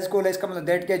कॉल है, डज कॉल है, इसका मतलब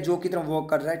दैट क्या है, जो की तरह वर्क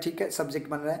कर रहा है, ठीक है, सब्जेक्ट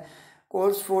बन रहा है।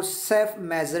 Calls for self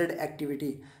measured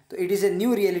activity, तो it is a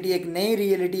new reality, एक नई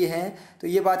रियलिटी है। तो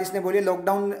ये बात इसने बोली,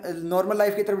 लॉकडाउन नॉर्मल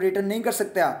लाइफ की तरफ रिटर्न नहीं कर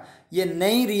सकते आप, ये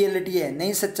नई रियलिटी है,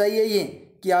 नई सच्चाई है ये,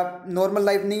 कि आप नॉर्मल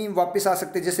लाइफ नहीं वापस आ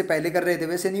सकते, जैसे पहले कर रहे थे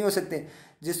वैसे नहीं हो सकते।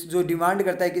 जो डिमांड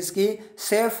करता है किसकी,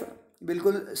 सेफ,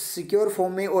 बिल्कुल सिक्योर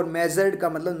फॉर्म में, और मेजर्ड का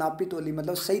मतलब नापी तोली,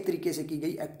 मतलब सही तरीके से की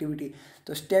गई एक्टिविटी।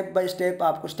 तो स्टेप बाय स्टेप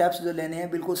आपको स्टेप्स जो लेने हैं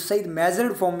बिल्कुल सही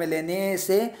मेजर्ड फॉर्म में लेने हैं,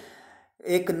 इसे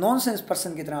एक नॉनसेंस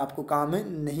पर्सन की तरह आपको काम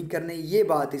नहीं करने, ये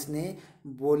बात इसने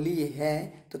बोली है।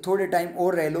 तो थोड़े टाइम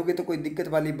और रह लोगे तो कोई दिक्कत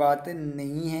वाली बात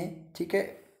नहीं है, ठीक है।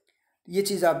 ये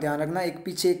चीज़ आप ध्यान रखना। एक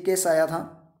पीछे एक केस आया था,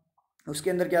 उसके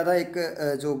अंदर क्या था, एक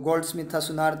जो गोल्ड स्मिथ था,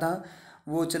 सुनार था,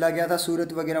 वो चला गया था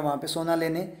सूरत वगैरह वहाँ पे सोना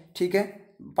लेने, ठीक है,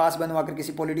 पास बनवा कर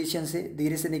किसी पॉलिटिशियन से,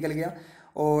 धीरे से निकल गया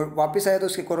और वापस आया तो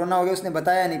उसके कोरोना हो गया, उसने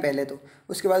बताया नहीं पहले तो,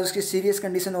 उसके बाद उसकी सीरियस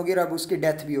कंडीशन होगी और अब उसकी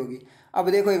डेथ भी होगी। अब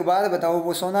देखो एक बात बताओ,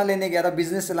 वो सोना लेने गया था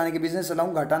बिजनेस चलाने के, बिजनेस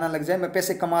चलाऊँ घाटा ना लग जाए, मैं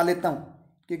पैसे कमा लेता हूँ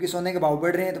क्योंकि सोने के भाव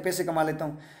बढ़ रहे हैं तो पैसे कमा लेता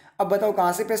हूँ। अब बताओ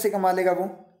कहाँ से पैसे कमा लेगा वो,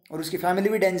 और उसकी फैमिली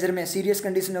भी डेंजर में, सीरियस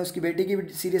कंडीशन है, उसकी बेटी की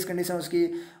भी सीरियस कंडीशन है, उसकी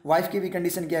वाइफ की भी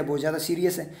कंडीशन क्या है, बहुत ज़्यादा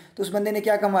सीरियस है। तो उस बंदे ने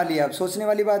क्या कमा लिया, अब सोचने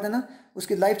वाली बात है ना,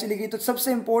 उसकी लाइफ चली गई। तो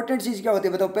सबसे इंपॉर्टेंट चीज़ क्या होती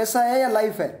है बताओ, पैसा है या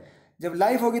लाइफ है? जब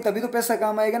लाइफ होगी तभी तो पैसा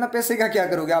काम आएगा ना, पैसे का क्या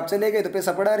करोगे, आप चले गए तो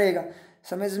पैसा पड़ा रहेगा।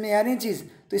 समझ में आ रही चीज़?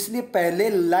 तो इसलिए पहले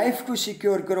लाइफ को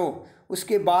सिक्योर करो,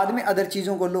 उसके बाद में अदर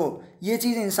चीज़ों को लो। ये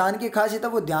चीज़ इंसान की खासियत है,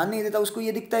 वो ध्यान नहीं देता, उसको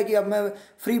ये दिखता है कि अब मैं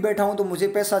फ्री बैठा हूँ तो मुझे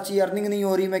पैसा चाहिए, अर्निंग नहीं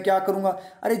हो रही, मैं क्या करूँगा।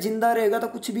 अरे जिंदा रहेगा तो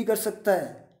कुछ भी कर सकता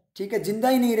है, ठीक है, जिंदा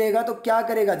ही नहीं रहेगा तो क्या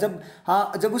करेगा।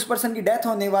 जब उस पर्सन की डेथ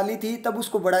होने वाली थी तब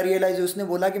उसको बड़ा रियलाइज, उसने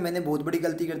बोला कि मैंने बहुत बड़ी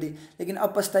गलती कर दी, लेकिन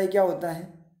अब पछताई क्या होता है,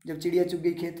 जब चिड़िया चुग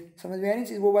गई खेत। समझ में आ रही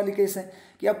चीज़, वो वाली केस है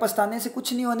कि अब पछताने से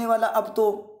कुछ नहीं होने वाला, अब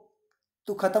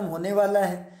तो ख़त्म होने वाला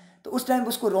है। तो उस टाइम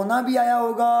उसको रोना भी आया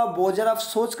होगा बहुत ज़्यादा। आप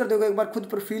सोच कर देखो, एक बार खुद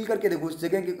पर फील करके देखो, उस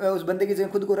जगह की, उस बंदे की जगह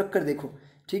खुद को रख कर देखो,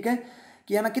 ठीक है,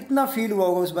 कि है ना, कितना फील हुआ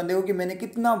होगा उस बंदे को कि मैंने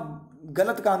कितना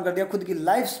गलत काम कर दिया, खुद की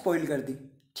लाइफ स्पॉइल कर दी,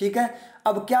 ठीक है।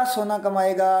 अब क्या सोना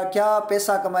कमाएगा, क्या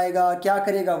पैसा कमाएगा, क्या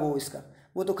करेगा वो, इसका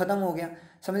वो तो ख़त्म हो गया।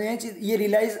 समझ में चीज़, ये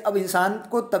रियलाइज़ अब इंसान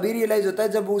को तभी रियलाइज़ होता है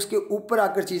जब वो उसके ऊपर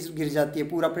आकर चीज़ गिर जाती है,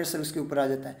 पूरा प्रेशर उसके ऊपर आ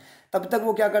जाता है। तब तक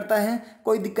वो क्या करता है,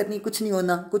 कोई दिक्कत नहीं, कुछ नहीं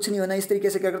होना, कुछ नहीं होना, इस तरीके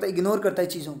से क्या करता है, इग्नोर करता है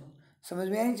चीज़ों को। समझ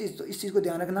में आई चीज़? तो इस चीज़ को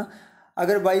ध्यान रखना।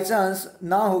 अगर बाई चांस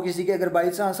ना हो किसी के, अगर बाई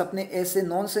चांस अपने ऐसे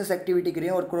नॉनसेंस एक्टिविटी करें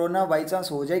और कोरोना बाई चांस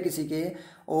हो जाए किसी के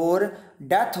और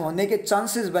डेथ होने के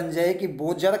चांसेस बन जाए कि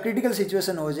बहुत ज़्यादा क्रिटिकल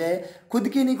सिचुएशन हो जाए, खुद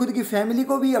की नहीं खुद की फैमिली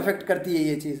को भी अफेक्ट करती है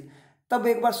ये चीज़, तब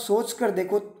एक बार सोच कर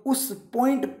देखो उस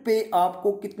पॉइंट पे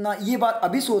आपको कितना, ये बात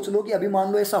अभी सोच लो कि अभी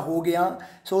मान लो ऐसा हो गया,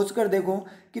 सोच कर देखो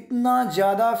कितना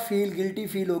ज़्यादा गिल्टी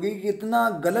फील होगी, कितना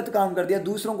गलत काम कर दिया।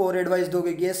 दूसरों को और एडवाइस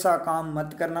दोगे कि ऐसा काम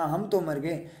मत करना, हम तो मर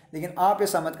गए लेकिन आप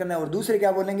ऐसा मत करना, और दूसरे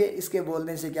क्या बोलेंगे, इसके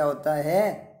बोलने से क्या होता है,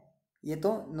 ये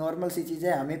तो नॉर्मल सी चीज़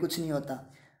है, हमें कुछ नहीं होता।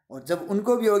 और जब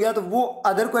उनको भी हो गया तो वो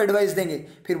अदर को एडवाइस देंगे,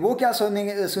 फिर वो क्या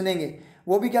सुनेंगे,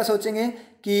 वो भी क्या सोचेंगे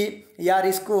कि यार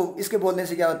इसके बोलने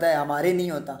से क्या होता है, हमारे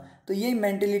नहीं होता। तो यही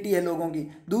मेंटेलिटी है लोगों की,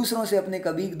 दूसरों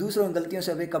की गलतियों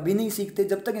से कभी नहीं सीखते।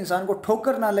 जब तक इंसान को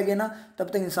ठोकर ना लगे ना तब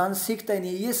तक इंसान सीखता ही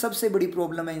नहीं। ये सबसे बड़ी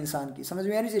प्रॉब्लम है इंसान की, समझ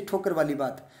में आ रही है ठोकर वाली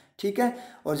बात, ठीक है।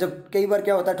 और जब कई बार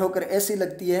क्या होता है, ठोकर ऐसी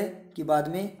लगती है कि बाद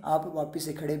में आप वापस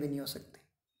से खड़े भी नहीं हो सकते,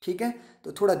 ठीक है।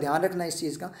 तो थोड़ा ध्यान रखना इस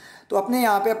चीज़ का। तो अपने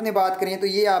यहाँ पे अपने बात करें तो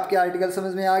ये आपके आर्टिकल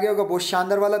समझ में आ गया होगा, बहुत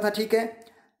शानदार वाला था, ठीक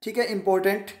है,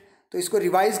 इंपॉर्टेंट। तो इसको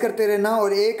रिवाइज करते रहना।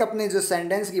 और एक अपने जो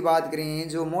सेंटेंस की बात करें,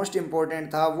 जो मोस्ट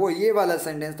इंपॉर्टेंट था वो ये वाला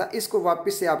सेंटेंस था, इसको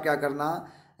वापस से आप क्या करना,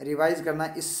 रिवाइज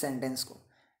करना इस सेंटेंस को,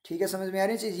 ठीक है। समझ में आ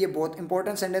रही चीज़, ये बहुत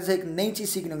इंपॉर्टेंट सेंटेंस है, एक नई चीज़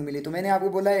सीखने को मिली। तो मैंने आपको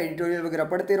बोला है एडिटोरियल वगैरह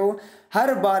पढ़ते रहो,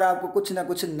 हर बार आपको कुछ ना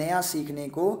कुछ नया सीखने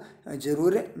को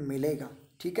ज़रूर मिलेगा,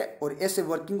 ठीक है। और ऐसे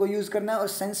वर्किंग को यूज़ करना है और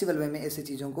सेंसिबल वे में ऐसे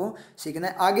चीज़ों को सीखना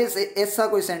है। आगे से ऐसा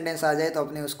कोई सेंटेंस आ जाए तो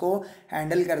अपने उसको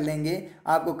हैंडल कर लेंगे।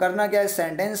 आपको करना क्या है,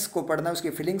 सेंटेंस को पढ़ना, उसकी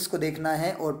फीलिंग्स को देखना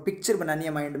है और पिक्चर बनानी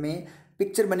है माइंड में।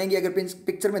 पिक्चर बनेगी। अगर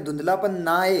पिक्चर में धुंधलापन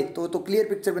ना आए तो क्लियर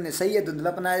पिक्चर बने, सही है।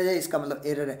 धुंधलापन आ जाए इसका मतलब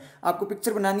एरर है। आपको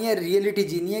पिक्चर बनानी है, रियलिटी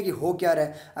जीनी है कि हो क्या रहा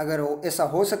है। अगर ऐसा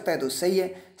हो सकता है तो सही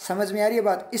है। समझ में आ रही है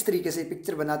बात? इस तरीके से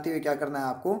पिक्चर बनाते हुए क्या करना है,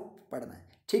 आपको पढ़ना है।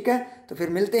 ठीक है, तो फिर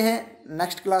मिलते हैं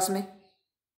नेक्स्ट क्लास में।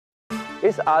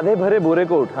 इस आधे भरे बोरे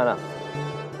को उठाना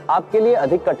आपके लिए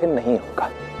अधिक कठिन नहीं होगा,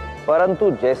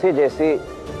 परंतु जैसे जैसे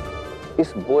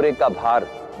इस बोरे का भार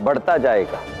बढ़ता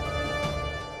जाएगा,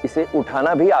 इसे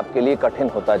उठाना भी आपके लिए कठिन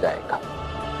होता जाएगा।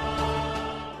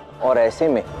 और ऐसे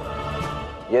में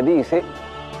यदि इसे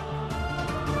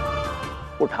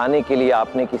उठाने के लिए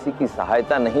आपने किसी की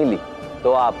सहायता नहीं ली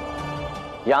तो आप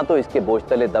या तो इसके बोझ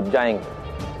तले दब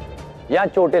जाएंगे या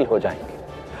चोटिल हो जाएंगे।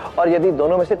 और यदि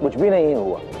दोनों में से कुछ भी नहीं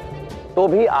हुआ तो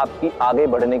भी आपकी आगे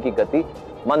बढ़ने की गति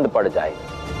मंद पड़ जाएगी।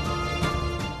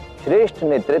 श्रेष्ठ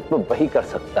नेतृत्व वही कर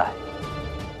सकता है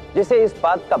जिसे इस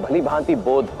बात का भली भांति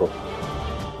बोध हो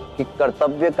कि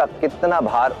कर्तव्य का कितना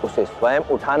भार उसे स्वयं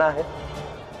उठाना है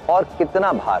और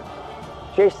कितना भार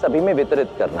शेष सभी में वितरित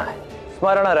करना है।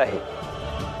 स्मरण रहे,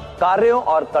 कार्यों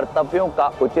और कर्तव्यों का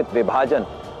उचित विभाजन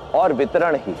और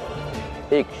वितरण ही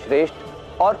एक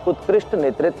श्रेष्ठ और उत्कृष्ट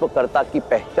नेतृत्वकर्ता की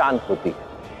पहचान होती है।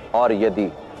 और यदि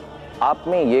आप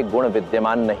में ये गुण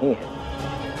विद्यमान नहीं है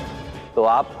तो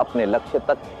आप अपने लक्ष्य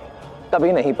तक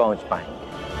कभी नहीं पहुंच पाएंगे।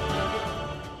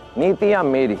 नीतियां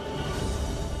मेरी,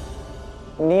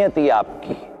 नियति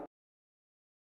आपकी।